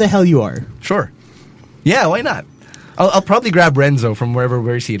wherever the hell you are. Sure. Yeah, why not? I'll probably grab Renzo from wherever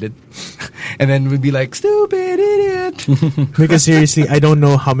we're seated, and then we'd be like, "Stupid idiot." Because seriously, I don't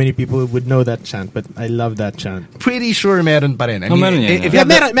know how many people would know that chant, but I love that chant. Pretty sure meron pa rin. I mean, meron yan. If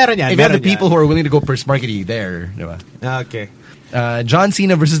you have the people who are willing to go per smarkety there, diba? Okay. John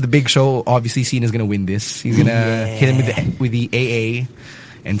Cena versus The Big Show. Obviously, Cena's gonna win this. He's gonna hit him with the AA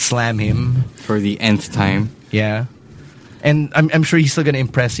and slam him for the nth time. Yeah. And I'm sure he's still gonna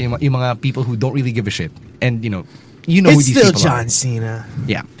impress yung mga people who don't really give a shit. And who It's these still people John are. Cena.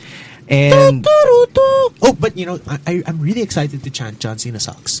 Yeah. And oh, but I'm really excited to chant John Cena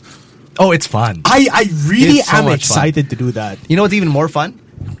sucks. oh, it's fun. I really It's so am much fun. excited to do that. You know what's even more fun?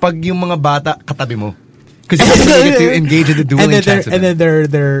 Pag yung mga bata katabi mo. Because you get to engage in the dueling chants with and them. then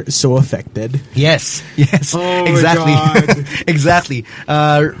they're so affected. Yes, Oh my exactly. God. Exactly.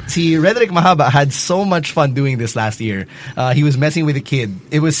 See, Redrick Mahaba had so much fun doing this last year. He was messing with a kid.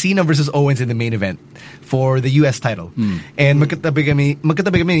 It was Cena versus Owens in the main event for the US title. And magkatabi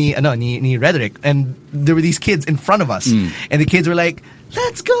kami ni Redrick, and there were these kids in front of us. And the kids were like,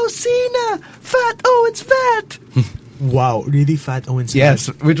 "Let's go Cena! Fat Owens fat!" Wow, really fat Owens. Yes,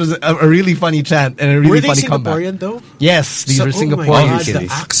 which was a really funny chant and a really Were they funny comeback. Singaporean though? Yes, these were Oh my Singaporean God, kids.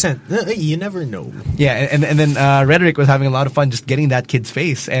 the accent. You never know. Yeah, and then Redrick was having a lot of fun just getting that kid's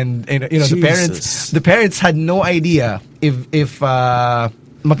face, and Jesus. the parents had no idea if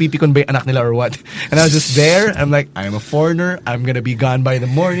mapipikon ba yung anak nila or what. And I was just there. I'm like, I'm a foreigner. I'm gonna be gone by the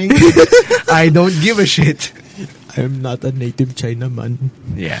morning. I don't give a shit. I'm not a native Chinaman.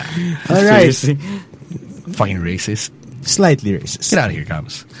 Yeah, All right. Seriously. fucking racist. Slightly racist. Get out of here,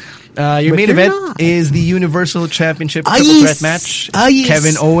 Comes. Your But main you're event not. is the Universal Championship Triple yes. Threat match. Yes.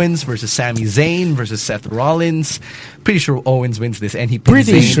 Kevin Owens versus Sami Zayn versus Seth Rollins. Pretty sure Owens wins this, and he pins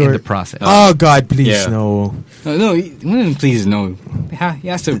Pretty Zayn sure. in the process. Oh God, please Yeah. no. No, please no. He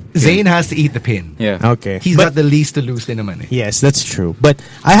has to. Zayn has to eat the pin. Yeah. Okay, He's but got the least to lose din naman eh. yes, that's true. But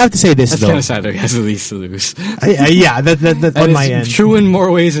I have to say this That's though. kind of sad. He has the least to lose. Yeah, that And on it's my end. true in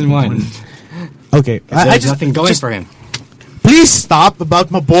more ways than one. Okay, There's nothing going for him. Please stop about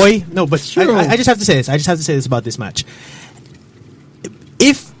my boy. No, but Sure. I just have to say this. I just have to say this about this match.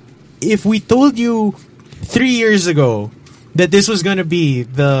 If we told you 3 years ago that this was going to be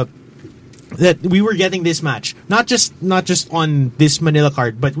that we were getting this match, not just on this Manila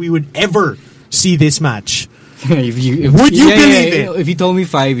card, but we would ever see this match. Would you believe it? If you told me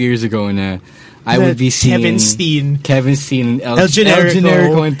 5 years ago, I would be seeing Kevin Steen, and El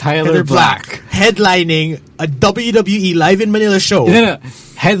Generico, and Tyler Black. headlining a WWE Live in Manila show. No.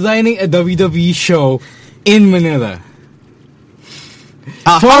 Headlining a WWE show in Manila.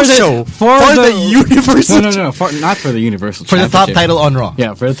 A house show for the Universal. No. Not for the Universal. For the top Championship. title on Raw.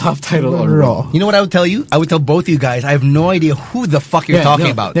 Yeah, for the top title on Raw. Raw. You know what I would tell you? I would tell both of you guys, I have no idea who the fuck you're talking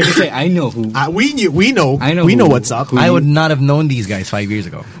about. They could say, I know who. We know. I know We know who- what's up. who I you- would not have known these guys 5 years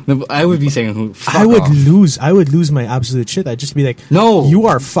ago. No, I would be saying who. Fuck I would off. lose. I would lose my absolute shit. I'd just be like, No. you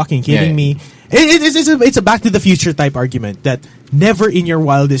are fucking kidding Yeah. me. It's a Back to the Future type argument that never in your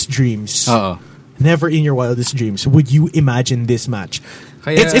wildest dreams, never in your wildest dreams would you imagine this match.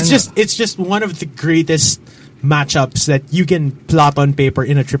 Kaya, It's just one of the greatest matchups that you can plot on paper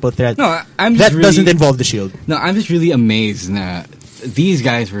in a triple threat. No, I'm just that really, doesn't involve the Shield. No, I'm just really amazed that these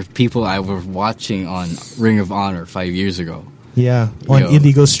guys were people I was watching on Ring of Honor 5 years ago. Yeah, on Yo.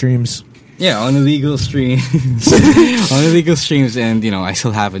 illegal streams. Yeah, on illegal streams. On illegal streams, and I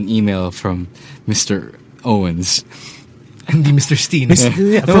still have an email from Mr. Owens. Hindi Mr. Steen.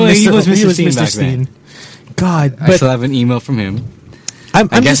 Yeah, No, he was Mr. Steen back then. God, I but still have an email from him. I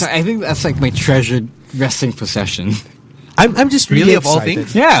I think that's like my treasured wrestling possession. I'm just really Really, of all excited.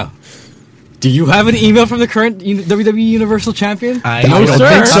 things? Yeah. Do you have an email from the current WWE Universal Champion? I I don't sir.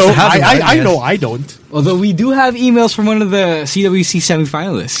 think so. Have him, I yes. know I don't. Although we do have emails from one of the CWC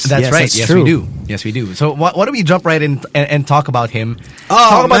semifinalists. That's Yes, right. that's Yes, true. we do. Yes, we do. So why don't we jump right in and talk about him? Oh,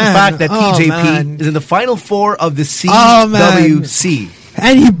 talk about man. the fact that Oh, TJP man. is in the final four of the Oh, man. CWC.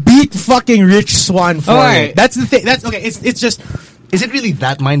 And he beat fucking Rich Swann for Alright. it. That's the thing. That's okay. It's just Is it really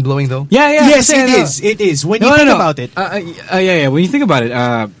that mind blowing though? Yeah. yes, I'm saying, it no. is. It is. When No, you no, think no. about it, Yeah. When you think about it,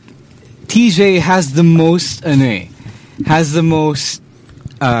 TJ has the most. Has the most.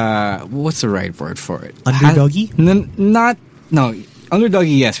 What's the right word for it? Underdoggy? No,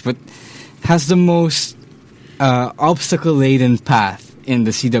 underdoggy. Yes, but has the most obstacle laden path in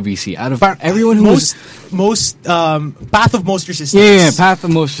the CWC out of everyone who most path of most resistance. Yeah, path of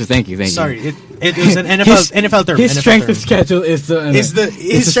most. Thank you. Sorry, it is an NFL term. His NFL strength term. of schedule is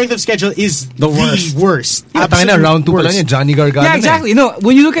His strength of schedule is the worst. Yeah, tangina, Absolute round 2 pa lang worst. yan, Johnny Gargano. Yeah, na eh. exactly. No,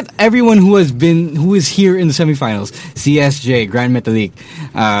 when you look at everyone who is here in the semifinals, CSJ, Grand Metalik,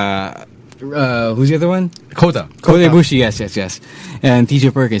 who's the other one? Kota. Kota Ibushi, yes. And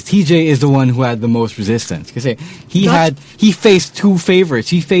TJ Perkins. TJ is the one who had the most resistance. Because he faced two favorites.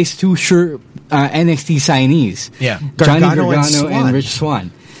 He faced two NXT signenes. Yeah. Johnny Gargano and Gargano and Swann. Rich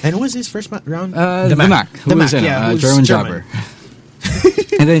Swann. And who was his first round? The Mac. Who The was Mac, a yeah, who's German German. jobber.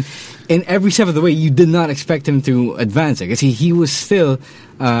 And then in every step of the way, you did not expect him to advance. I guess he was still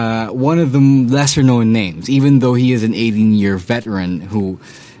one of the lesser known names, even though he is an 18-year veteran who,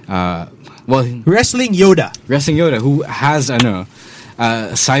 Wrestling Yoda, who has a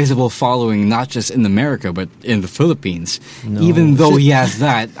sizable following, not just in America but in the Philippines. Even though he has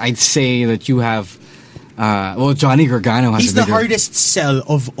that, I'd say that you have. Johnny Gargano has. He's the hardest sell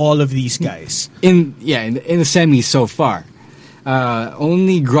of all of these guys. In the semis so far.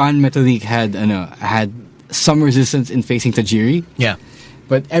 Only Grand Metalik had some resistance in facing Tajiri. Yeah,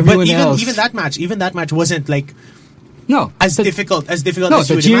 but everyone else. Even that match wasn't like as difficult as you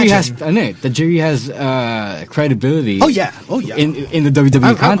would imagine. Tajiri has credibility. Oh yeah. In the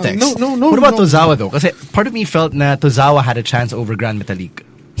WWE context. No. What about Tozawa though? Because part of me felt that Tozawa had a chance over Grand Metalik.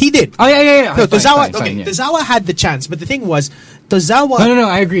 He did. Oh yeah. No, Tozawa had the chance, but the thing was, Tozawa. No.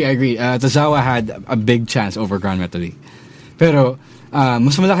 I agree. Tozawa had a big chance over Grand Metalik. Pero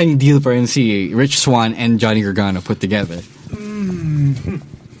mas malaking deal pa rin si Rich Swann and Johnny Gargano put together. Mm-hmm.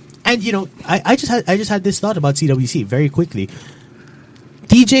 And I just had this thought about CWC very quickly.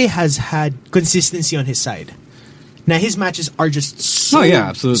 TJ has had consistency on his side. Now his matches are just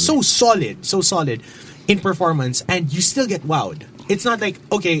absolutely so solid in performance, and you still get wowed. It's not like,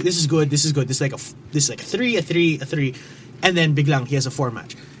 okay, this is good. This is like a 3, a 3, and then biglang he has a 4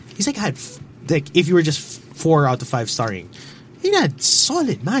 match. He's had if you were just 4 out of 5 starring, he had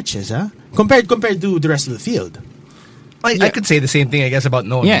solid matches, huh? Compared to the rest of the field. I could say the same thing, I guess, about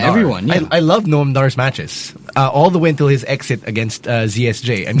Noam Dar. Everyone. Yeah. I love Noam Dar's matches, all the way until his exit against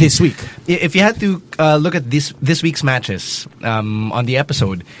ZSJ. I mean, this week. If you had to look at this week's matches on the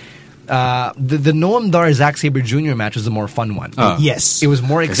episode, the Noam Dar Zack Sabre Jr. match was the more fun one. Yes, it was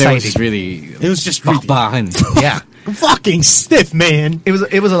more exciting. It was just really yeah. Fucking stiff, man. It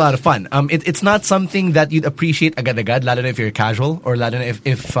was a lot of fun. It's not something that you'd appreciate agad-agad, lalo na if you're casual, or lalo na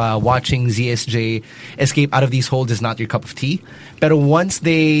if watching ZSJ escape out of these holds is not your cup of tea. But once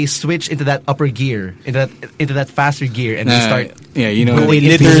they switch into that upper gear, into that faster gear, and they start, they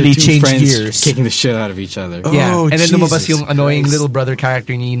literally change gears, kicking the shit out of each other. Yeah, and then lumabas yung annoying little brother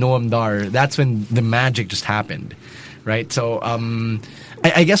character ni Noam Dar. That's when the magic just happened, right? So,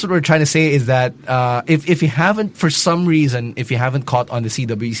 I guess what we're trying to say is that if you haven't, for some reason, if you haven't caught on the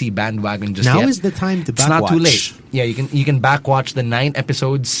CWC bandwagon just now yet, is the time to back it's not watch. Too late. Yeah, you can back watch the 9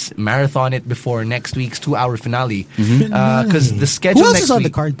 episodes, marathon it before next week's 2-hour finale. Because the schedule Who else next is on week,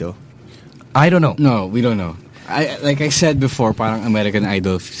 the card though? I don't know. No, we don't know. Like I said before, parang American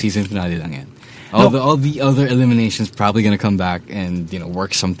Idol season finale lang yan. All the other eliminations probably gonna come back and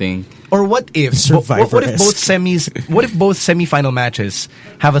work something. Or what if both semifinal matches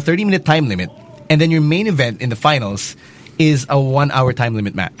have a 30-minute time limit, and then your main event in the finals is a 1-hour time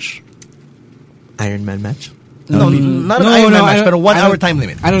limit match? Iron Man match? No, not an Iron Man match, but a 1-hour time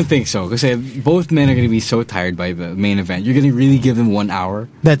limit. I don't think so, because both men are going to be so tired by the main event. You're going to really give them 1 hour.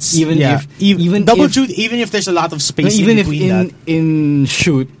 That's even if there's a lot of space even in between that. In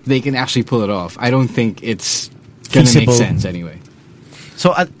shoot they can actually pull it off. I don't think it's going to make sense anyway.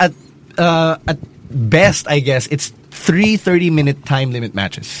 So at best, I guess it's 3 30-minute time limit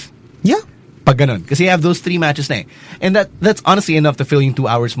matches. Yeah. Pag ganun. Kasi you have those 3 matches na eh. And that's honestly enough to fill yung 2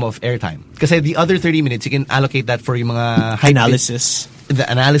 hours mo of airtime. Kasi the other 30 minutes, you can allocate that for yung mga analysis. The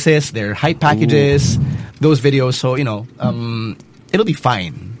analysis, their hype packages, those videos. So, it'll be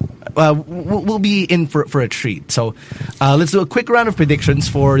fine. We'll be in for a treat. So, let's do a quick round of predictions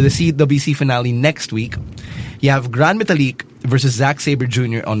for the CWC finale next week. You have Grand Metalik versus Zack Sabre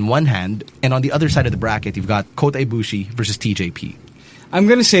Jr. on one hand, and on the other side of the bracket, you've got Kota Ibushi versus TJP. I'm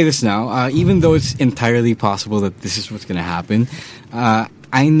going to say this now, even though it's entirely possible that this is what's going to happen.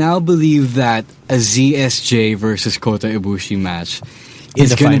 I now believe that a ZSJ versus Kota Ibushi match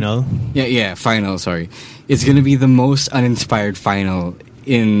is final. Yeah, final. Sorry, it's going to be the most uninspired final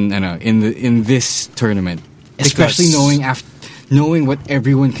in this tournament, especially knowing what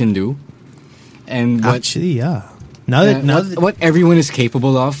everyone can do, and what everyone is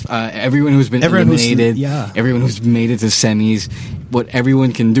capable of. Everyone who's been eliminated, everyone who's made it to semis, what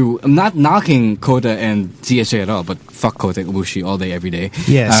everyone can do. I'm not knocking Kota and ZSJ at all, but fuck Kota Ibushi all day, every day.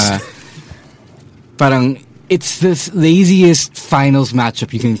 Yes. Parang it's the laziest finals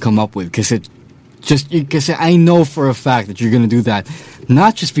matchup you can come up with, because I know for a fact that you're going to do that,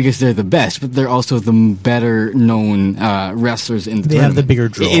 not just because they're the best, but they're also the better known wrestlers in the tournament. They have the bigger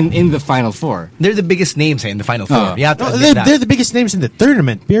draw. In the Final Four. They're the biggest names in the Final Four. They're the biggest names in the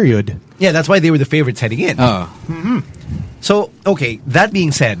tournament, period. Yeah, that's why they were the favorites heading in. So, okay, that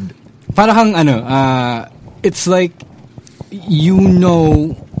being said, parang it's like,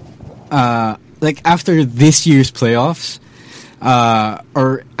 like after this year's playoffs,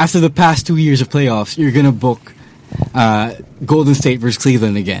 or after the past 2 years of playoffs, you're gonna book Golden State versus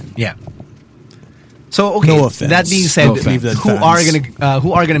Cleveland again. Yeah. So okay, No offense. that being said, No offense.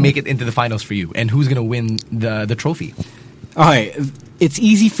 who are gonna make it into the finals for you, and who's gonna win the trophy? All right, it's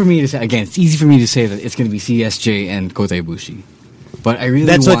easy for me to say. Again, it's easy for me to say that it's gonna be CSJ and Kota Ibushi, but I really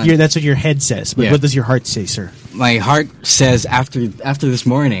That's want, what your head says. But Yeah. what does your heart say, sir? my heart says after this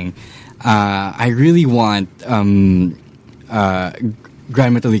morning, I really want Grand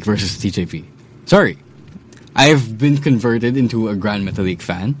Metalik versus TJP. Sorry, I've been converted into a Grand Metalik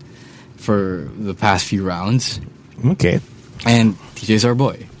fan for the past few rounds, Okay. and TJ's our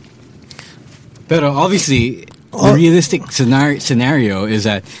boy. But obviously, the realistic scenario is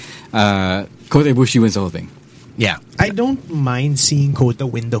that Kota Ibushi wins the whole thing. Yeah. I don't mind seeing Kota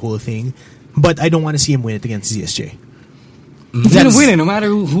win the whole thing, but I don't want to see him win it against CSJ. He's gonna win it no matter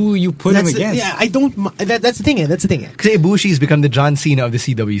who you put him against. Yeah, I don't. That's the thing. That's the thing. Because Ibushi's become the John Cena of the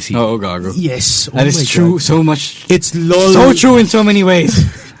CWC. Oh, gago. Yes, That is my true. God. So much. It's lol. So true in so many ways.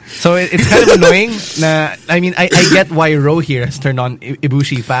 So it's kind of annoying. I mean, I get why Ro here has turned on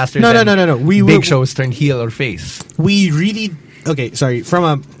Ibushi faster than No. Big Show has turned heel or face. We really sorry. From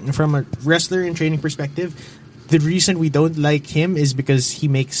a wrestler and training perspective, the reason we don't like him is because he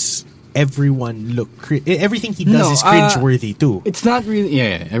makes everyone look. Everything he does is cringeworthy too. It's not really.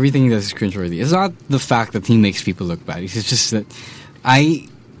 Yeah, everything he does is cringeworthy. It's not the fact that he makes people look bad. It's just that I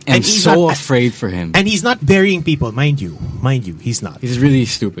am And he's so not- afraid for him. And he's not burying people, mind you. He's not. He's really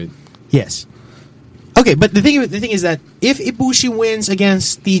stupid. Yes. Okay, but the thing is that if Ibushi wins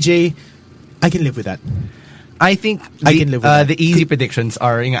against TJ, I can live with that. I think I can live with that. the easy predictions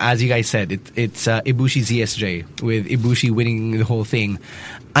are, as you guys said, it's Ibushi ZSJ with Ibushi winning the whole thing.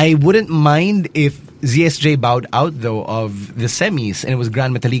 I wouldn't mind if ZSJ bowed out though of the semis and it was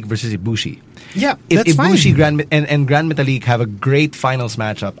Grand Metalik versus Ibushi. Yeah, If that's Ibushi fine. and Grand Metalik have a great finals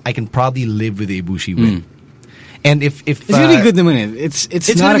matchup, I can probably live with the Ibushi win. And if It's really good to win it. It's It's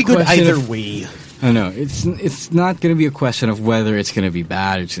not gonna a be good question either of- way. I know it's not going to be a question of whether it's going to be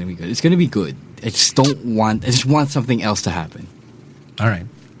bad or it's going to be good. It's going to be good. I just want something else to happen. All right.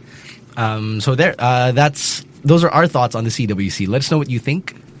 So those are our thoughts on the CWC. Let us know what you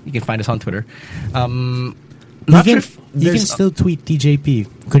think. You can find us on Twitter. You can still tweet TJP.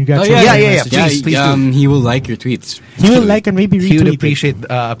 Congratulations. yeah. messages. Please do. He will like your tweets. He will like and maybe He would retweet it.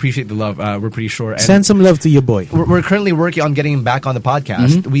 appreciate the love. We're pretty sure. And Send some love to your boy. we're currently working on getting him back on the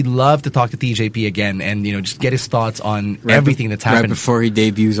podcast. We'd love to talk to TJP again and just get his thoughts on everything that's right happened before he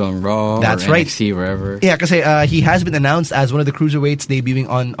debuts on Raw. That's or right. NXT, wherever. Yeah, because he has been announced as one of the cruiserweights debuting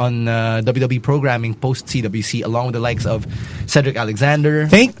on WWE programming post CWC, along with the likes of Cedric Alexander,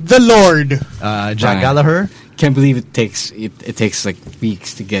 Thank the Lord. Jack Gallagher. Can't believe it takes like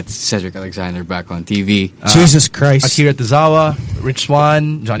weeks to get Cedric Alexander back on TV. Jesus Christ. Akira Tozawa, Rich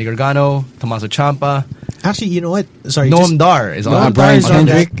Swann, Johnny Gargano, Tommaso Ciampa, Actually, you know what? Sorry. Noam Dar is on. Brian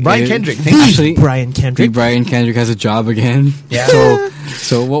Kendrick. Brian is- Kendrick. Thank you. Actually, Brian Kendrick. Brian Kendrick has a job again. Yeah.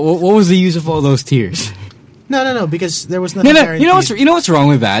 So what was the use of all those tears? No, because there was nothing No, guaranteed. you know what's wrong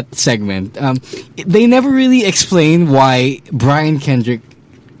with that segment? They never really explain why Brian Kendrick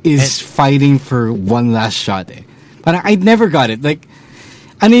is fighting for one last shot. But I never got it. Like,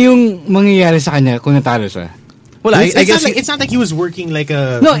 ano yung mangyayari sa kanya kung natalo siya? Well, It's, I guess it's not like he was working like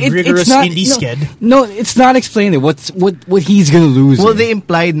a It's rigorous not, indie sked. No, it's not explained. What he's gonna lose? Well, they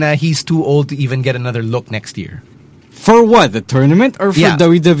implied that he's too old to even get another look next year. For what? The tournament or for Yeah.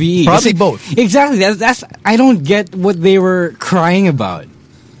 WWE? Probably Kasi- both. Exactly. That's I don't get what they were crying about.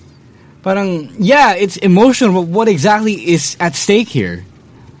 Parang, yeah, it's emotional, but what exactly is at stake here?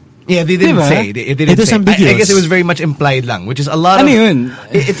 Yeah, they didn't Diba? say. They didn't It was say. ambiguous. I guess it was very much implied lang, which is a lot Ano of... yun?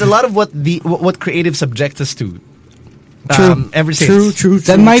 It's a lot of what creative subjects us to. True. Ever since. True.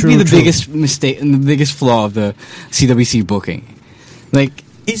 That might be the true. biggest mistake and the biggest flaw of the CWC booking. Like,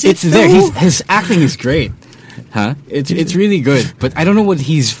 Is it it's there. though? His acting is great. Huh? It's really good, but I don't know what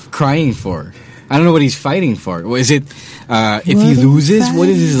he's crying for. I don't know what he's fighting for. What is it? If he loses, what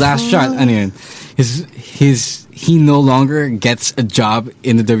is his last shot? Ano yun? He no longer gets a job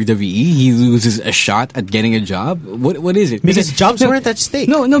in the WWE. He loses a shot at getting a job. What is it? Because jobs weren't at stake.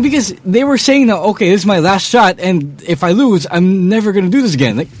 No, because they were saying now, okay, this is my last shot, and if I lose, I'm never gonna do this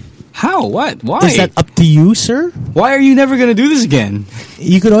again. Like, how? What? Why? Is that up to you, sir? Why are you never gonna do this again?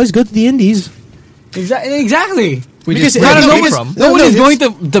 You could always go to the indies. Exactly. Because No one is it's- going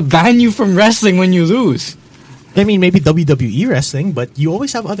to ban you from wrestling when you lose. I mean, maybe WWE wrestling, but you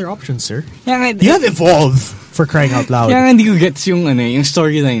always have other options, sir. Yeah, You have Evolve, for crying out loud. Kaya nga hindi ko gets yung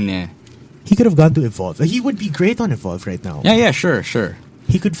storyline niya. He could have gone to Evolve. He would be great on Evolve right now. Yeah, sure.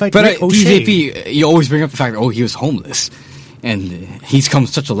 He could fight But Rick O'Shea. TJP, you always bring up the fact, he was homeless. And he's come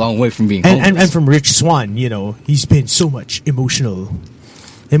such a long way from being and homeless. from Rich Swann, he's been so much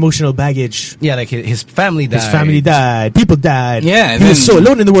emotional baggage. Yeah, like his family died. His family died. People died. Yeah, and he was then- so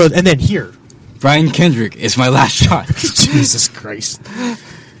alone in the world. And then here, Brian Kendrick is my last shot. Jesus Christ.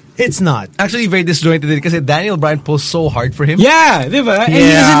 It's not. Actually, very disjointed because Daniel Bryan pulls so hard for him. Yeah, diba? And he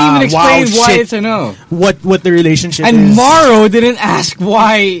doesn't even explain why shit. it's a no. What the relationship And is. Morrow didn't ask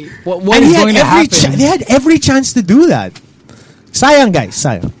why. What And is he had going to happen? they had every chance to do that. Sayang, guys.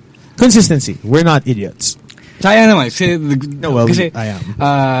 Sayang. Consistency. We're not idiots. Sayang naman. Kasi, I am.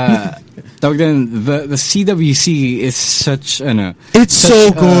 tawag din, the CWC is such It's so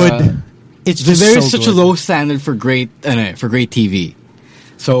good. It's just there is so such good. a low standard for great TV.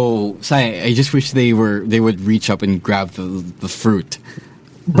 So I just wish they would reach up and grab the fruit.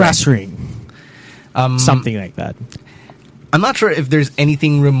 Brass ring. Something like that. I'm not sure if there's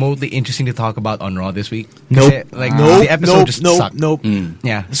anything remotely interesting to talk about on Raw this week. Nope. The episode just sucked. Nope.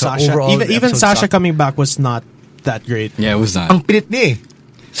 Yeah. So Sasha. overall, the Even episode Sasha sucked. coming back was not that great. Yeah, it was not. Ang pilit niya eh.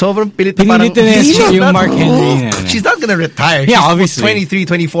 Sobrang pilit na Pinilit na She's yung not- Mark Henry na. She's not gonna retire. Yeah, She's obviously. 23,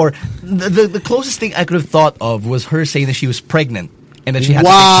 24. The closest thing I could have thought of was her saying that she was pregnant and that she had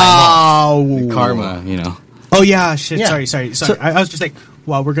to take time off. Karma, Oh yeah, shit. Yeah. Sorry. So- I was just like,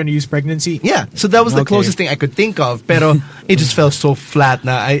 wow, we're gonna use pregnancy. Yeah, so that was the Okay. closest thing I could think of. Pero it just felt so flat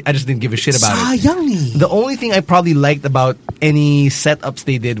na I just didn't give a shit about it. Sayang. The only thing I probably liked about any setups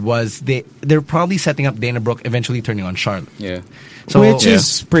they did was they're probably setting up Dana Brooke eventually turning on Charlotte. Yeah. So, Which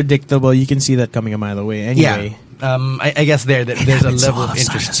is predictable. You can see that coming a mile away. Anyway. yeah. I guess there's a level of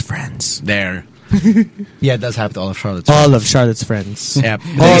interest Sasha's friends. there. Yeah, it does happen to all of Charlotte's. All of Charlotte's friends. Yeah.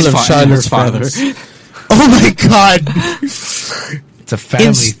 All His of Charlotte's father. friends. Oh my God. It's a family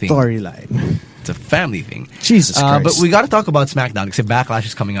In thing. storyline. It's a family thing. Jesus Christ. But we got to talk about SmackDown because Backlash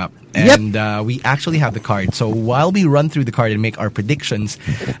is coming up. Yep. And we actually have the card. So while we run through the card and make our predictions,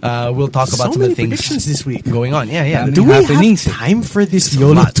 we'll talk about So some of many the things predictions this week. going on. Yeah. Do we happenings. have time for this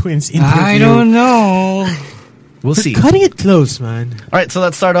YOLO lot. Twins interview? I don't know. We'll see. Cutting it close, man. All right, so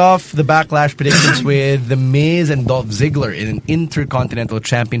let's start off the Backlash predictions with The Miz and Dolph Ziggler in an Intercontinental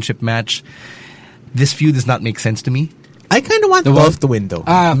Championship match. This feud does not make sense to me. I kind of want Dolph to win, though.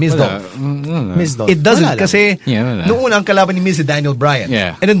 Miz wala. Dolph. Miz Dolph. It doesn't Wala lang. kasi Yeah, wala. noong unang kalaban ni Miz is Daniel Bryan.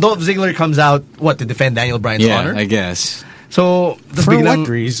 Yeah. And then Dolph Ziggler comes out, to defend Daniel Bryan's Yeah, honor? I guess. So, tas For biglang- what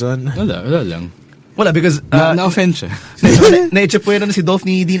reason? Wala lang. Wala, because Na-offend siya. na-echapueran na si Dolph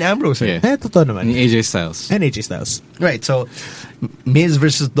ni Dean Ambrose. Eh. Yeah. Totoo naman. Ni AJ Styles. And AJ Styles. Right, so Miz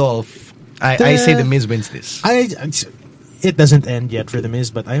versus Dolph. I say the Miz wins this. It doesn't end yet for The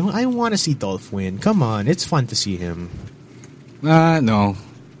Miz, but I want to see Dolph win. Come on, it's fun to see him. No.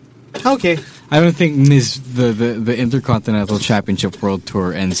 Okay. I don't think the Intercontinental Championship World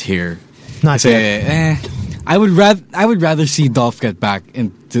Tour ends here. Not Kasi, yet. I would rather see Dolph get back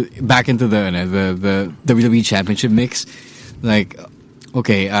into the WWE Championship mix. Like,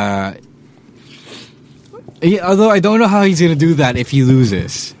 okay, although I don't know how he's gonna do that if he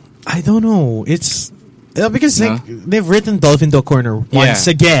loses. I don't know. It's because No? like they've written Dolph into a corner once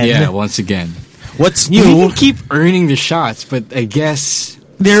again. Yeah, once again. What's He new? can keep earning the shots, but I guess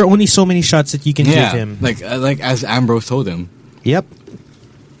There are only so many shots that you can give him. like as Ambrose told him. Yep.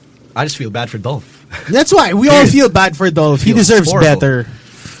 I just feel bad for Dolph. That's why we all feel bad for Dolph. He Feels deserves horrible. better.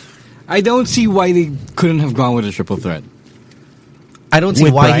 I don't see why they couldn't have gone with a triple threat. I don't see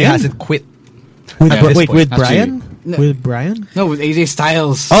With why he Bryan? hasn't quit. With, At this wait, point. with Actually, Brian? no. With Brian? No, with AJ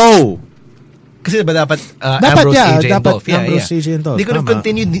Styles. Oh! Kasi ba dapat Dapat, Ambrose, yeah, AJ, and dapat Dolph. Yeah, Ambrose, yeah. AJ, and Dolph. They could have Tama.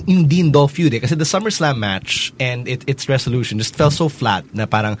 continued yung Dean Dolph feud kasi the SummerSlam match and its resolution just fell so flat na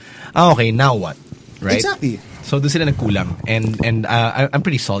parang, okay, now what? Right? Exactly. So doon sila nagkulang. And I'm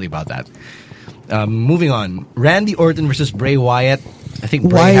pretty salty about that. Moving on. Randy Orton versus Bray Wyatt. I think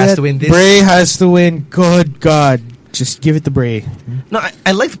Bray has to win this. Bray has to win. Good God. Just give it to Bray. No,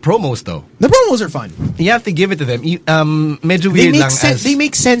 I like the promos though. The promos are fun. You have to give it to them. Medyo They weird make, lang as... they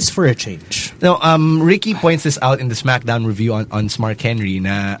make sense for a change. No, Ricky points this out in the SmackDown review on Smart Henry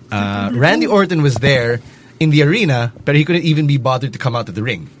na Randy Orton was there in the arena, but he couldn't even be bothered to come out to the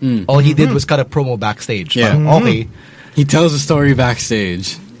ring. All he did was cut a promo backstage. Yeah. Parang, okay. He tells a story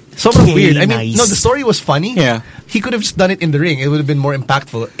backstage. Sobrang weird. I mean, nice. no, the story was funny. Yeah. He could have just done it in the ring. It would have been more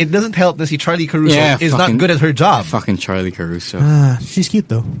impactful. It doesn't help that Charlie Caruso is not fucking- good at her job. Fucking Charlie Caruso. She's cute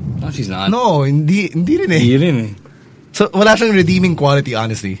though. No, she's not. No, hindi rin eh. Hindi rin eh. So, wala siyang redeeming quality,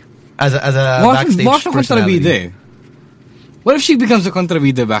 honestly. As a backstage Bakit personality. kontrabida eh? What if she becomes a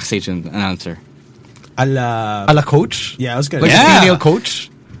kontrabida backstage announcer? A la coach? Yeah, I was gonna Like Yeah. a female coach?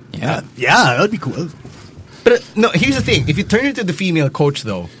 Yeah. yeah, that'd be cool. But no, here's the thing. If you turn into the female coach,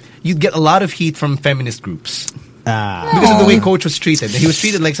 though, you'd get a lot of heat from feminist groups. Because of the way Coach was treated. He was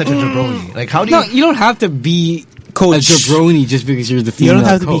treated like such a jabroni. Like, how do you... No, you don't have to be Coach. a jabroni just because you're the female You don't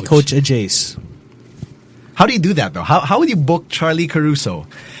have to coach. be Coach Ajace. How do you do that, though? How would you book Charlie Caruso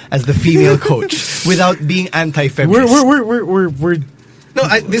as the female coach without being anti-feminist? We're No,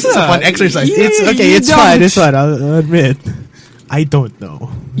 this is a fun exercise. it's okay. You It's don't. fine. It's fine. I'll admit. I don't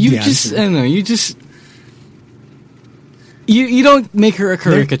know. You the just, answer. I don't know, you just... You don't make her a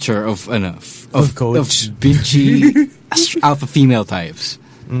caricature of Coach. bitchy alpha female types.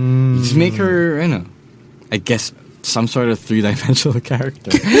 You just make her, I guess, some sort of three-dimensional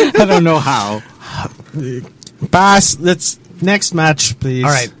character. I don't know how. Pass. Let's next match, please.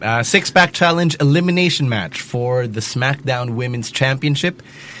 All right, six-pack challenge elimination match for the SmackDown Women's Championship.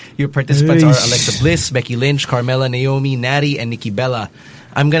 Your participants are Alexa Bliss, Becky Lynch, Carmella, Naomi, Natty, and Nikki Bella.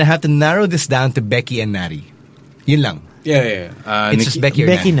 I'm gonna have to narrow this down to Becky and Natty. Yun lang. Yeah. It's just Becky or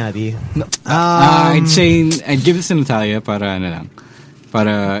Becky Natty. Natty. No. I'd say I'd give this to Natalia para lang. But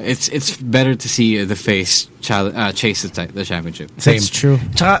it's better to see the face chase the championship. Same. That's true.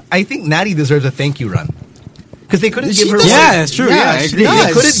 Tsaka, I think Natty deserves a thank you run. Because they couldn't She give her does. one. Yeah, that's true. Yeah, I agree.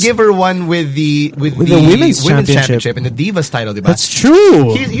 They couldn't give her one with the Women's Championship and the Divas title. Diba? That's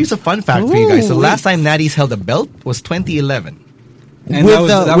true. Here's a fun fact for you guys. The last time Natty's held a belt was 2011. And With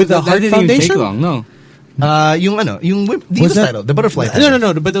that the Heart didn't even Foundation? take long. No. Yung Divas title, the butterfly title.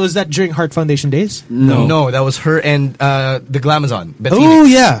 No. But was that during Heart Foundation days? No, that was her and the Glamazon. Beth Oh Phoenix.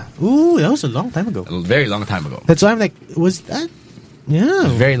 yeah. Ooh, that was a long time ago. A very long time ago. That's why I'm like, was that? Yeah,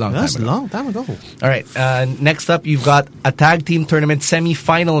 very long time That's ago. a long time ago. All right. Next up, you've got a tag team tournament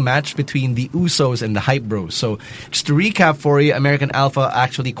semi-final match between the Usos and the Hype Bros. So, just to recap for you, American Alpha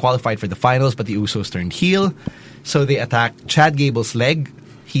actually qualified for the finals, but the Usos turned heel. So they attacked Chad Gable's leg.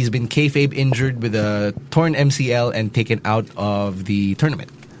 He's been kayfabe injured with a torn MCL and taken out of the tournament.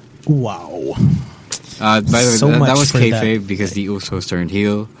 Wow. By the way, So that much was for kayfabe that. because the Usos turned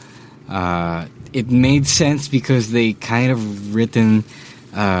heel. It made sense because they kind of written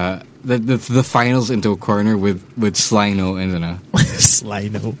the finals into a corner with Slino and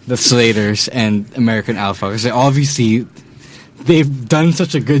Slino. the Slaters and American Alpha. Because obviously they've done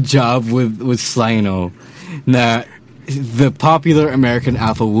such a good job with Slino that the popular American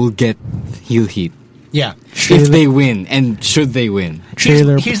Alpha will get heel heat. Yeah. If they win, and should they win. Here's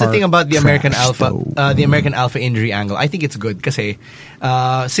the thing about the American crash, Alpha, the American Alpha injury angle. I think it's good kasi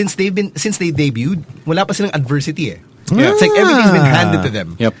since they debuted, wala pa silang adversity eh. Yeah. It's like everything's been handed to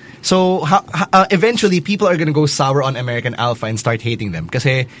them. Yep. So eventually people are gonna go sour on American Alpha and start hating them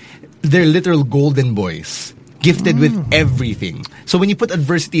kasi they're literal golden boys. Gifted with everything. So when you put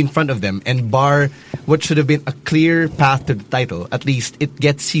adversity in front of them and bar what should have been a clear path to the title, at least it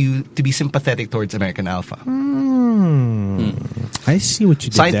gets you to be sympathetic towards American Alpha. I see what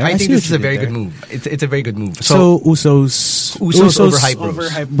you did So there. I think see this what is you a did very there. good move. It's a very good move. So Usos over Hype Bros. over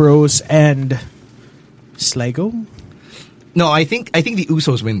Hype Bros and Sligo? No, I think the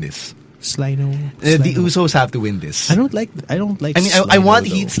Usos win this. Slino. The Slino. Usos have to win this. I don't like. I mean, I want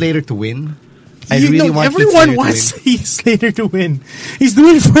Slino, Heath though. Slater to win. I really want Heath everyone Slater wants to win. Heath Slater to win. He's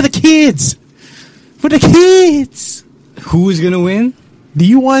doing it for the kids. For the kids. Who is gonna win? Do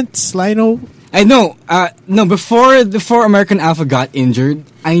you want Slino? I know. No, before American Alpha got injured,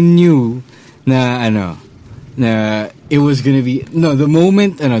 I knew na it was gonna be the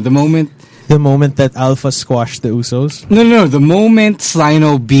moment The moment that Alpha squashed the Usos. No, the moment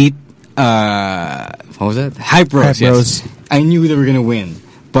Slino beat what was that? Hype Bros. Hype Bros. Yes. I knew they were gonna win.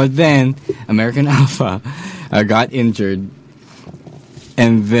 But then American Alpha got injured,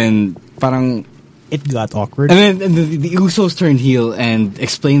 and then parang It got awkward. and then the Usos turned heel and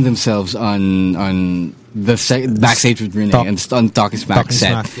explained themselves on the backstage with Renee and on Talking Smack Talking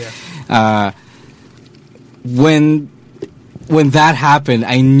set. Smack, yeah. When that happened,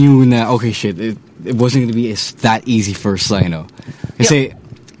 I knew okay, shit, it wasn't going to be that easy for Slino. Say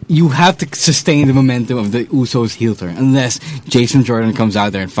you have to sustain the momentum of the Usos heel turn unless Jason Jordan comes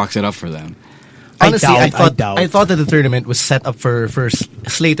out there and fucks it up for them. Honestly, I thought that the tournament was set up for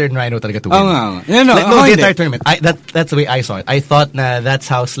Slater and Rhino talaga to win. No. The entire tournament. That's the way I saw it. I thought that's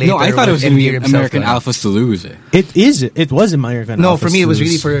how Slater. No, I thought it was going to be himself American Alphas to lose. It is. It was American. No, Alphas for me it was to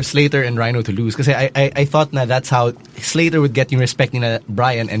really lose. for Slater and Rhino to lose because I thought that's how Slater would get respect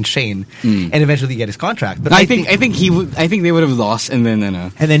Brian and Shane and eventually get his contract. But I think they would have lost and then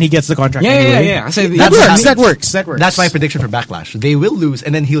And then he gets the contract. Yeah, anyway. yeah. So That works. That's my prediction for Backlash. They will lose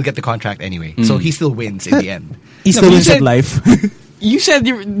and then he'll get the contract anyway. So he still wins in the end. He still you wins at said- life. You said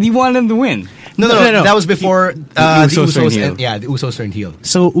you wanted them to win. No. That was before the Usos turned Usos. heel. The Usos turned heel.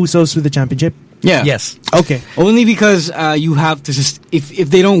 So Usos with the championship. Yeah. Yes. Okay. Only because you have to just if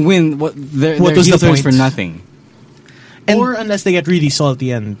they don't win, their What was heel the turns point? for nothing. Or unless they get really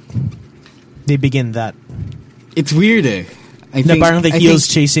salty and they begin that. It's weird, eh? I think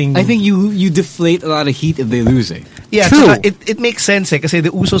chasing. I think you deflate a lot of heat if they lose it. Yeah, true. It makes sense kasi the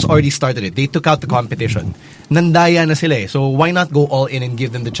Usos already started it. They took out the competition. Nandaya na sila eh. So why not go all in and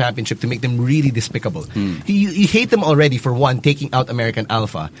give them the championship to make them really despicable? You hate them already for one, taking out American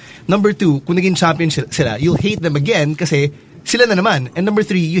Alpha. Number two, kung naging champion sila, you'll hate them again kasi sila na naman. And number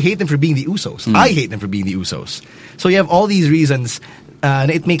three, you hate them for being the Usos. I hate them for being the Usos. So you have all these reasons.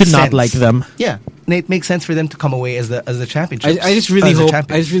 It makes sense. To not like them. Yeah, it makes sense for them to come away as the championship. I just really hope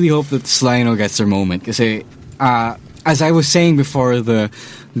that Slyno gets their moment. Because as I was saying before the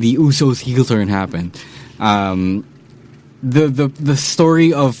Usos heel turn happened, the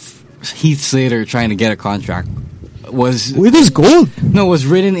story of Heath Slater trying to get a contract was with his gold. No, was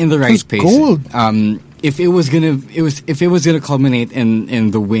written in the right pace. Gold. If it was gonna culminate in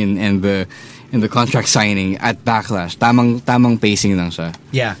the win and the contract signing at Backlash, tamang pacing lang siya.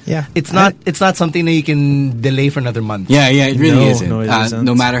 Yeah. It's not something that you can delay for another month. Yeah, it really isn't. No, it isn't.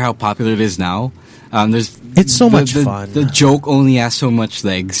 No matter how popular it is now, it's so much fun. The joke only has so much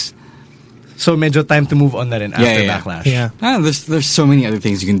legs. So medyo time to move on na rin after Backlash. Yeah. There's so many other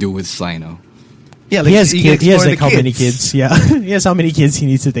things you can do with Slyno. Yeah, he has like how many kids? Yeah, he has how many kids he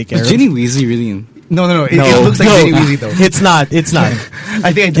needs to take care of. Ginny Weasley really in? No. It looks like Ginny Weasley though. It's not.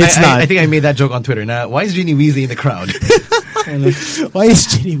 I think I made that joke on Twitter. Now, why is Ginny Weasley in the crowd? Why is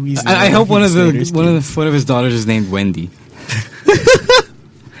Ginny Weasley? I hope one of his daughters is named Wendy.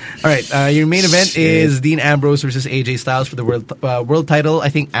 All right, your main event is Dean Ambrose versus AJ Styles for the world title. I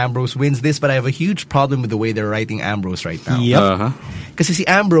think Ambrose wins this, but I have a huge problem with the way they're writing Ambrose right now. Yep. Because you see,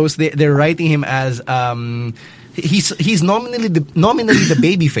 Ambrose, they're writing him as he's nominally the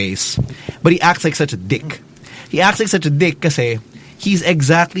baby face, but he acts like such a dick. He acts like such a dick because he's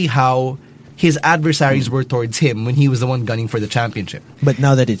exactly how his adversaries were towards him when he was the one gunning for the championship. But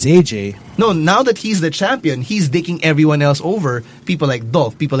now that it's AJ... No, now that he's the champion, he's dicking everyone else over. People like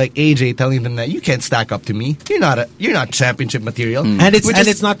Dolph, people like AJ telling them that you can't stack up to me. You're not championship material. And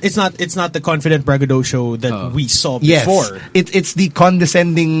it's not the confident braggadocio that we saw before. Yes. It's the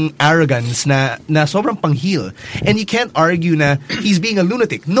condescending arrogance na sobrang panghil. And you can't argue na he's being a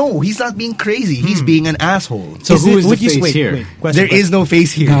lunatic. No, he's not being crazy. He's being an asshole. So who is the face here? There is no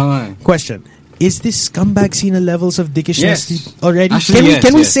face here. Question. Is this scumbag Cena levels of dickishness already? Actually,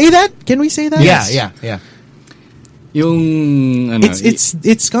 can we say that? Can we say that? Yeah. Yung it's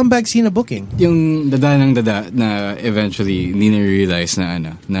scumbag Cena booking. Yung dada na eventually hindi na-realize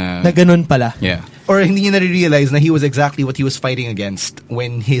na ganun pala. Yeah. Or hindi niya na-realize na he was exactly what he was fighting against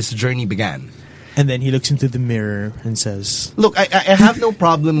when his journey began. And then he looks into the mirror and says... Look, I have no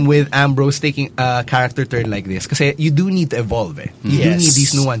problem with Ambrose taking a character turn like this because you do need to evolve. You do need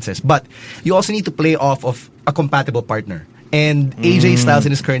these nuances. But you also need to play off of a compatible partner. And AJ Styles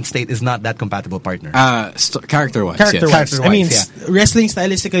in his current state is not that compatible partner. Character-wise. I mean, wrestling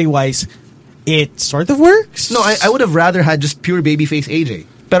stylistically-wise, it sort of works. No, I would have rather had just pure babyface AJ.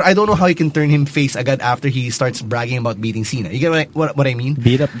 But I don't know how he can turn him face agad after he starts bragging about beating Cena. You get what I mean?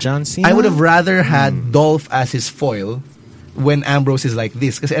 Beat up John Cena? I would have rather had Dolph as his foil when Ambrose is like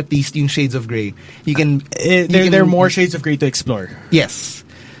this. Because at least yung shades of grey, you can... there are more shades of grey to explore. Yes.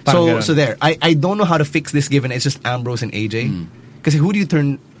 So there. I don't know how to fix this given it's just Ambrose and AJ. Because who do you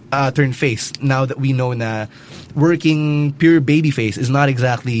turn face now that we know na working pure babyface is not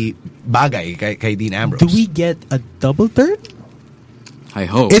exactly bagay kay Dean Ambrose? Do we get a double turn? I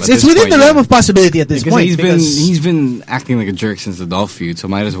hope. It's within the realm of possibility at this point. He's been acting like a jerk since the Dolph feud, so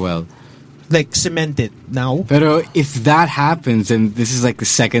might as well. Like, cement it now. Pero if that happens, then this is like the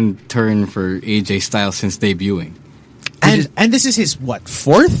second turn for AJ Styles since debuting. And this is his, what,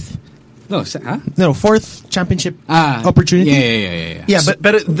 fourth? No, fourth championship opportunity. Yeah. Yeah,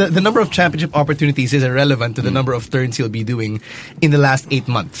 but the number of championship opportunities is irrelevant to the number of turns he'll be doing in the last 8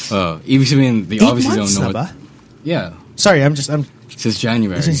 months. Even they obviously don't know what. Yeah. Sorry, I'm since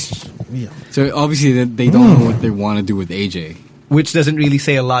January. Yeah. So obviously they don't know what they want to do with AJ. Which doesn't really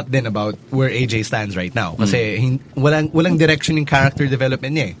say a lot then about where AJ stands right now. Kasi walang direction in character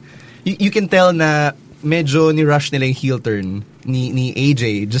development niya. You can tell na medyo ni-rush nila yung heel turn ni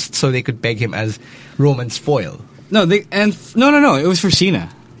AJ just so they could peg him as Roman's foil. No. It was for Cena.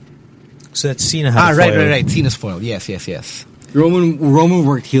 So that's Cena had a foil. Right. Cena's foil. Yes. Roman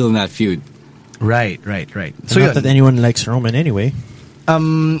worked heel in that feud. Right. So not that anyone likes Roman anyway.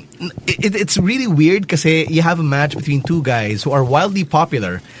 It's really weird because you have a match between two guys who are wildly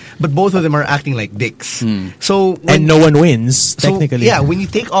popular, but both of them are acting like dicks. So and no one wins, technically. Yeah, when you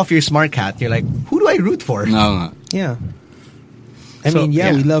take off your smart hat, you're like, who do I root for? No. Yeah. I mean,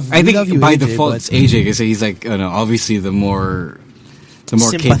 we love. I think love you, by AJ, default it's AJ because he's like, obviously the more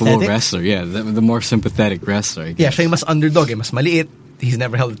capable wrestler. Yeah, the more sympathetic wrestler. I guess. Yeah, siya yung mas underdog, mas maliit. He's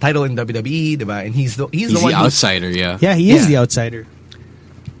never held a title in WWE, diba? And he's the one outsider. Yeah, he is the outsider.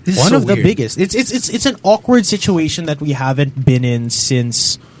 One of the biggest. It's an awkward situation that we haven't been in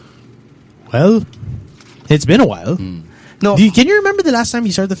since. Well, it's been a while. No, can you remember the last time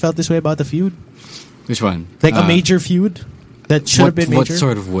you sort of felt this way about the feud? Which one? Like a major feud that should have been major. What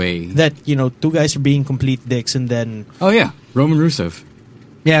sort of way? That two guys are being complete dicks, and then Roman Rusev.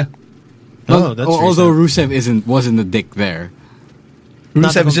 Yeah. Well, although Rusev wasn't the dick there.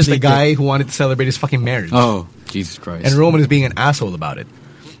 Rusev is just a guy who wanted to celebrate his fucking marriage. Oh, Jesus Christ! And Roman is being an asshole about it.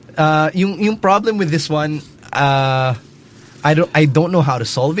 Yung problem with this one, I don't know how to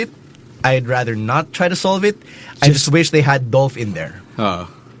solve it. I'd rather not try to solve it. I just wish they had Dolph in there.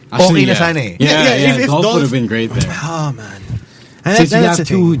 Oh. Okay na sana eh. If Dolph would have been great there. Oh, man. And since you have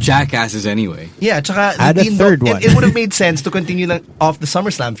two jackasses anyway. Yeah, tsaka add a third one. It would have made sense to continue off the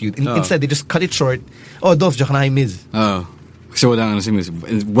SummerSlam feud. Instead, they just cut it short. Oh, Dolph, diyan ka na kay Miz. Oh. So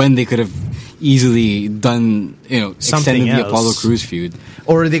when they could have easily done, extended the Apollo Crews feud.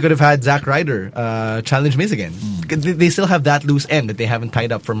 Or they could have had Zack Ryder challenge Miz again. They still have that loose end that they haven't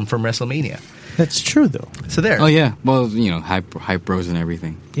tied up from WrestleMania. That's true, though. So there. Oh, yeah. Well, hype bros and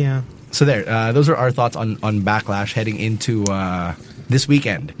everything. Yeah. So there. Those are our thoughts on Backlash heading into this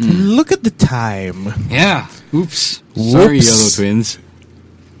weekend. Look at the time. Yeah. Oops. Sorry, Yellow Twins.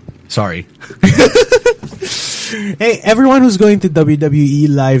 Sorry. Hey, everyone who's going to WWE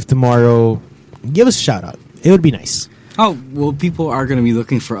Live tomorrow, give us a shout out. It would be nice. Oh, well, people are going to be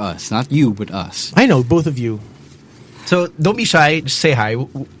looking for us. Not you, but us. I know, both of you. So don't be shy. Just say hi.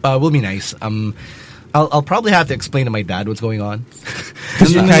 We'll be nice. I'll probably have to explain to my dad what's going on.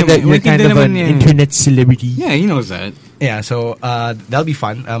 You're kind of an internet celebrity. Yeah, he knows that. Yeah, so that'll be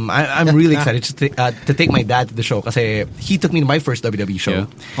fun. I'm really excited to take my dad to the show because he took me to my first WWE show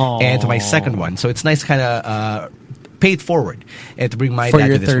and to my second one. So it's nice to kind of pay it forward and to bring my dad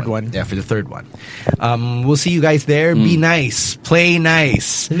to this third one. Yeah, for the third one. We'll see you guys there. Be nice. Play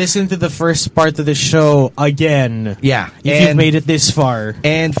nice. Listen to the first part of the show again. Yeah. If you've made it this far.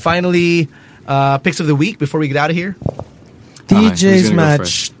 And finally, picks of the week before we get out of here.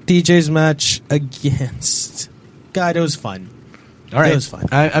 TJ's match against... God, it was fun. All right. It was fun.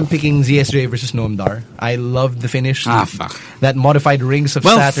 I'm picking ZSJ versus Noam Dar. I loved the finish. Fuck. That modified Rings of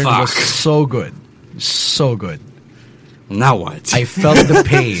Saturn fuck. was so good. So good. Now what? I felt the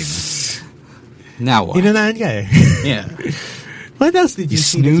pain. Now what? Inunahan ka eh. Yeah. What else did you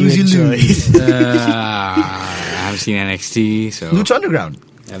see snooze, that you enjoyed? I haven't seen NXT, so... Lucha Underground.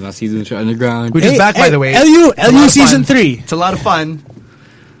 I have not seen Lucha Underground. Which is back, by the way. LU Season 3. It's a lot of fun.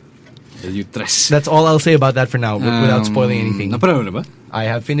 That's all I'll say about that for now, without spoiling anything. Napanood na ba? I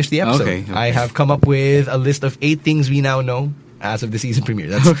have finished the episode. Okay. I have come up with a list of 8 things we now know as of the season premiere.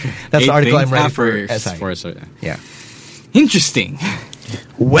 That's the article I'm writing for SI. Yeah. Interesting.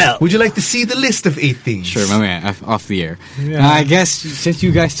 Well, would you like to see the list of 8 things? Sure, my man. Off the air. Yeah. I guess since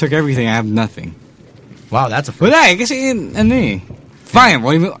you guys took everything, I have nothing. Wow, that's a first. Well, I guess fine.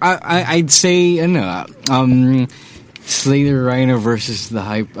 Well, I'd say Slater Rhino versus the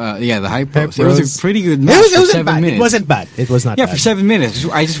Hype. The Hype Bros. It was a pretty good match. It wasn't bad. It wasn't bad. It was not. Yeah, bad. for 7 minutes.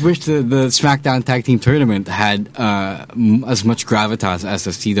 I just wish the SmackDown Tag Team Tournament had as much gravitas as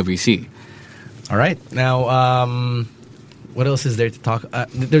the CWC. All right. Now, what else is there to talk?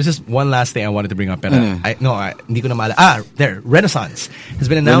 There's just one last thing I wanted to bring up. Hindi ko na maalala. There. Renaissance has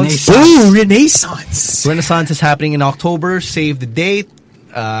been announced. Oh, Renaissance. Renaissance is happening in October. Save the date.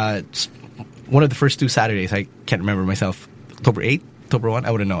 It's one of the first 2 Saturdays. I can't remember myself. October 8th? October 1?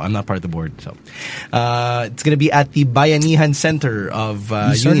 I wouldn't know. I'm not part of the board. So, it's going to be at the Bayanihan Center of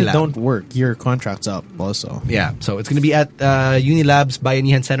Unilab. Don't work. Your contract's up also. Yeah. So it's going to be at Unilab's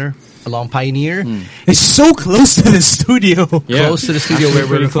Bayanihan Center along Pioneer. It's so close to the studio. Yeah. Close to the studio where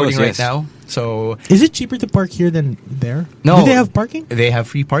we're recording close, right now. So, is it cheaper to park here than there? No. Do they have parking? They have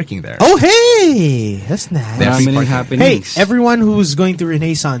free parking there. Oh, hey! That's nice. They have free parking. Hey, everyone who's going to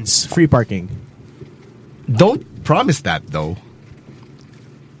Renaissance, free parking. Don't promise that, though.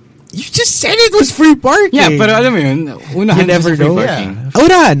 You just said it was free parking. Yeah, but alam mo yun, you never know.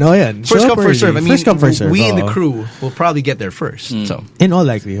 Yan. First come, first serve. I mean, first come, first serve. We in the crew will probably get there first. So, in all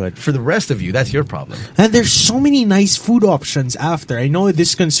likelihood. For the rest of you, that's your problem. And there's so many nice food options after. I know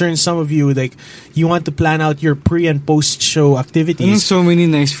this concerns some of you. Like, you want to plan out your pre- and post-show activities. So many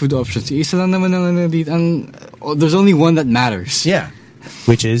nice food options. Isa lang naman ang there's only one that matters. Yeah.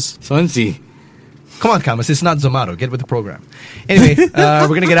 Which is? Swansea. Come on, Camus. It's not Zomato. Get with the program. Anyway, we're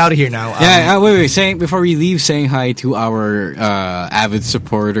going to get out of here now. Wait. Before we leave, saying hi to our avid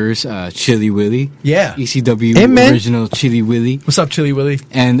supporters, Chili Willy. Yeah. ECW original Chili Willy. What's up, Chili Willy?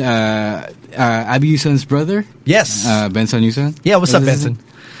 And Abby Yusan's brother. Yes. Benson Yusan. Yeah, what's up, Benson?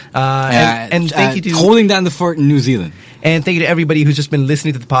 And thank you to... Holding down the fort in New Zealand. And thank you to everybody who's just been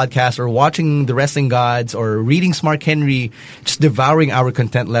listening to the podcast or watching the Wrestling Gods or reading Smart Henry, just devouring our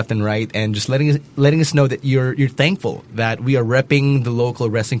content left and right, and just letting us know that you're thankful that we are repping the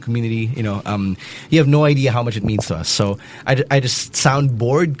local wrestling community. You know, you have no idea how much it means to us. So I just sound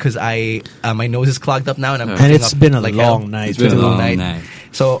bored because my nose is clogged up now, and it's been a long night. It's been a long night.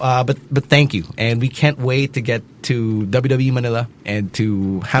 So, but thank you, and we can't wait to get to WWE Manila and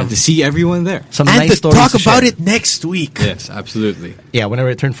to see everyone there. Some and nice to stories talk to about share. it next week. Yes, absolutely. Yeah, when I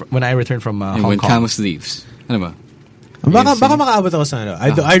return from Hong when Kong. Camus leaves. Ano ba? Baka makaabot ako sa ano.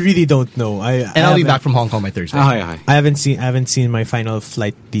 I really don't know. I'll be back from Hong Kong by Thursday. I haven't seen my final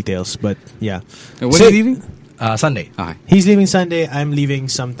flight details, but yeah. When are you leaving? Sunday. Okay. He's leaving Sunday. I'm leaving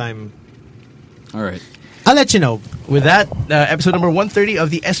sometime. All right. I'll let you know. With that, episode number 130 of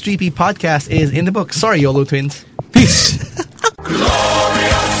the SGP podcast is in the book. Sorry, YOLO twins. Peace.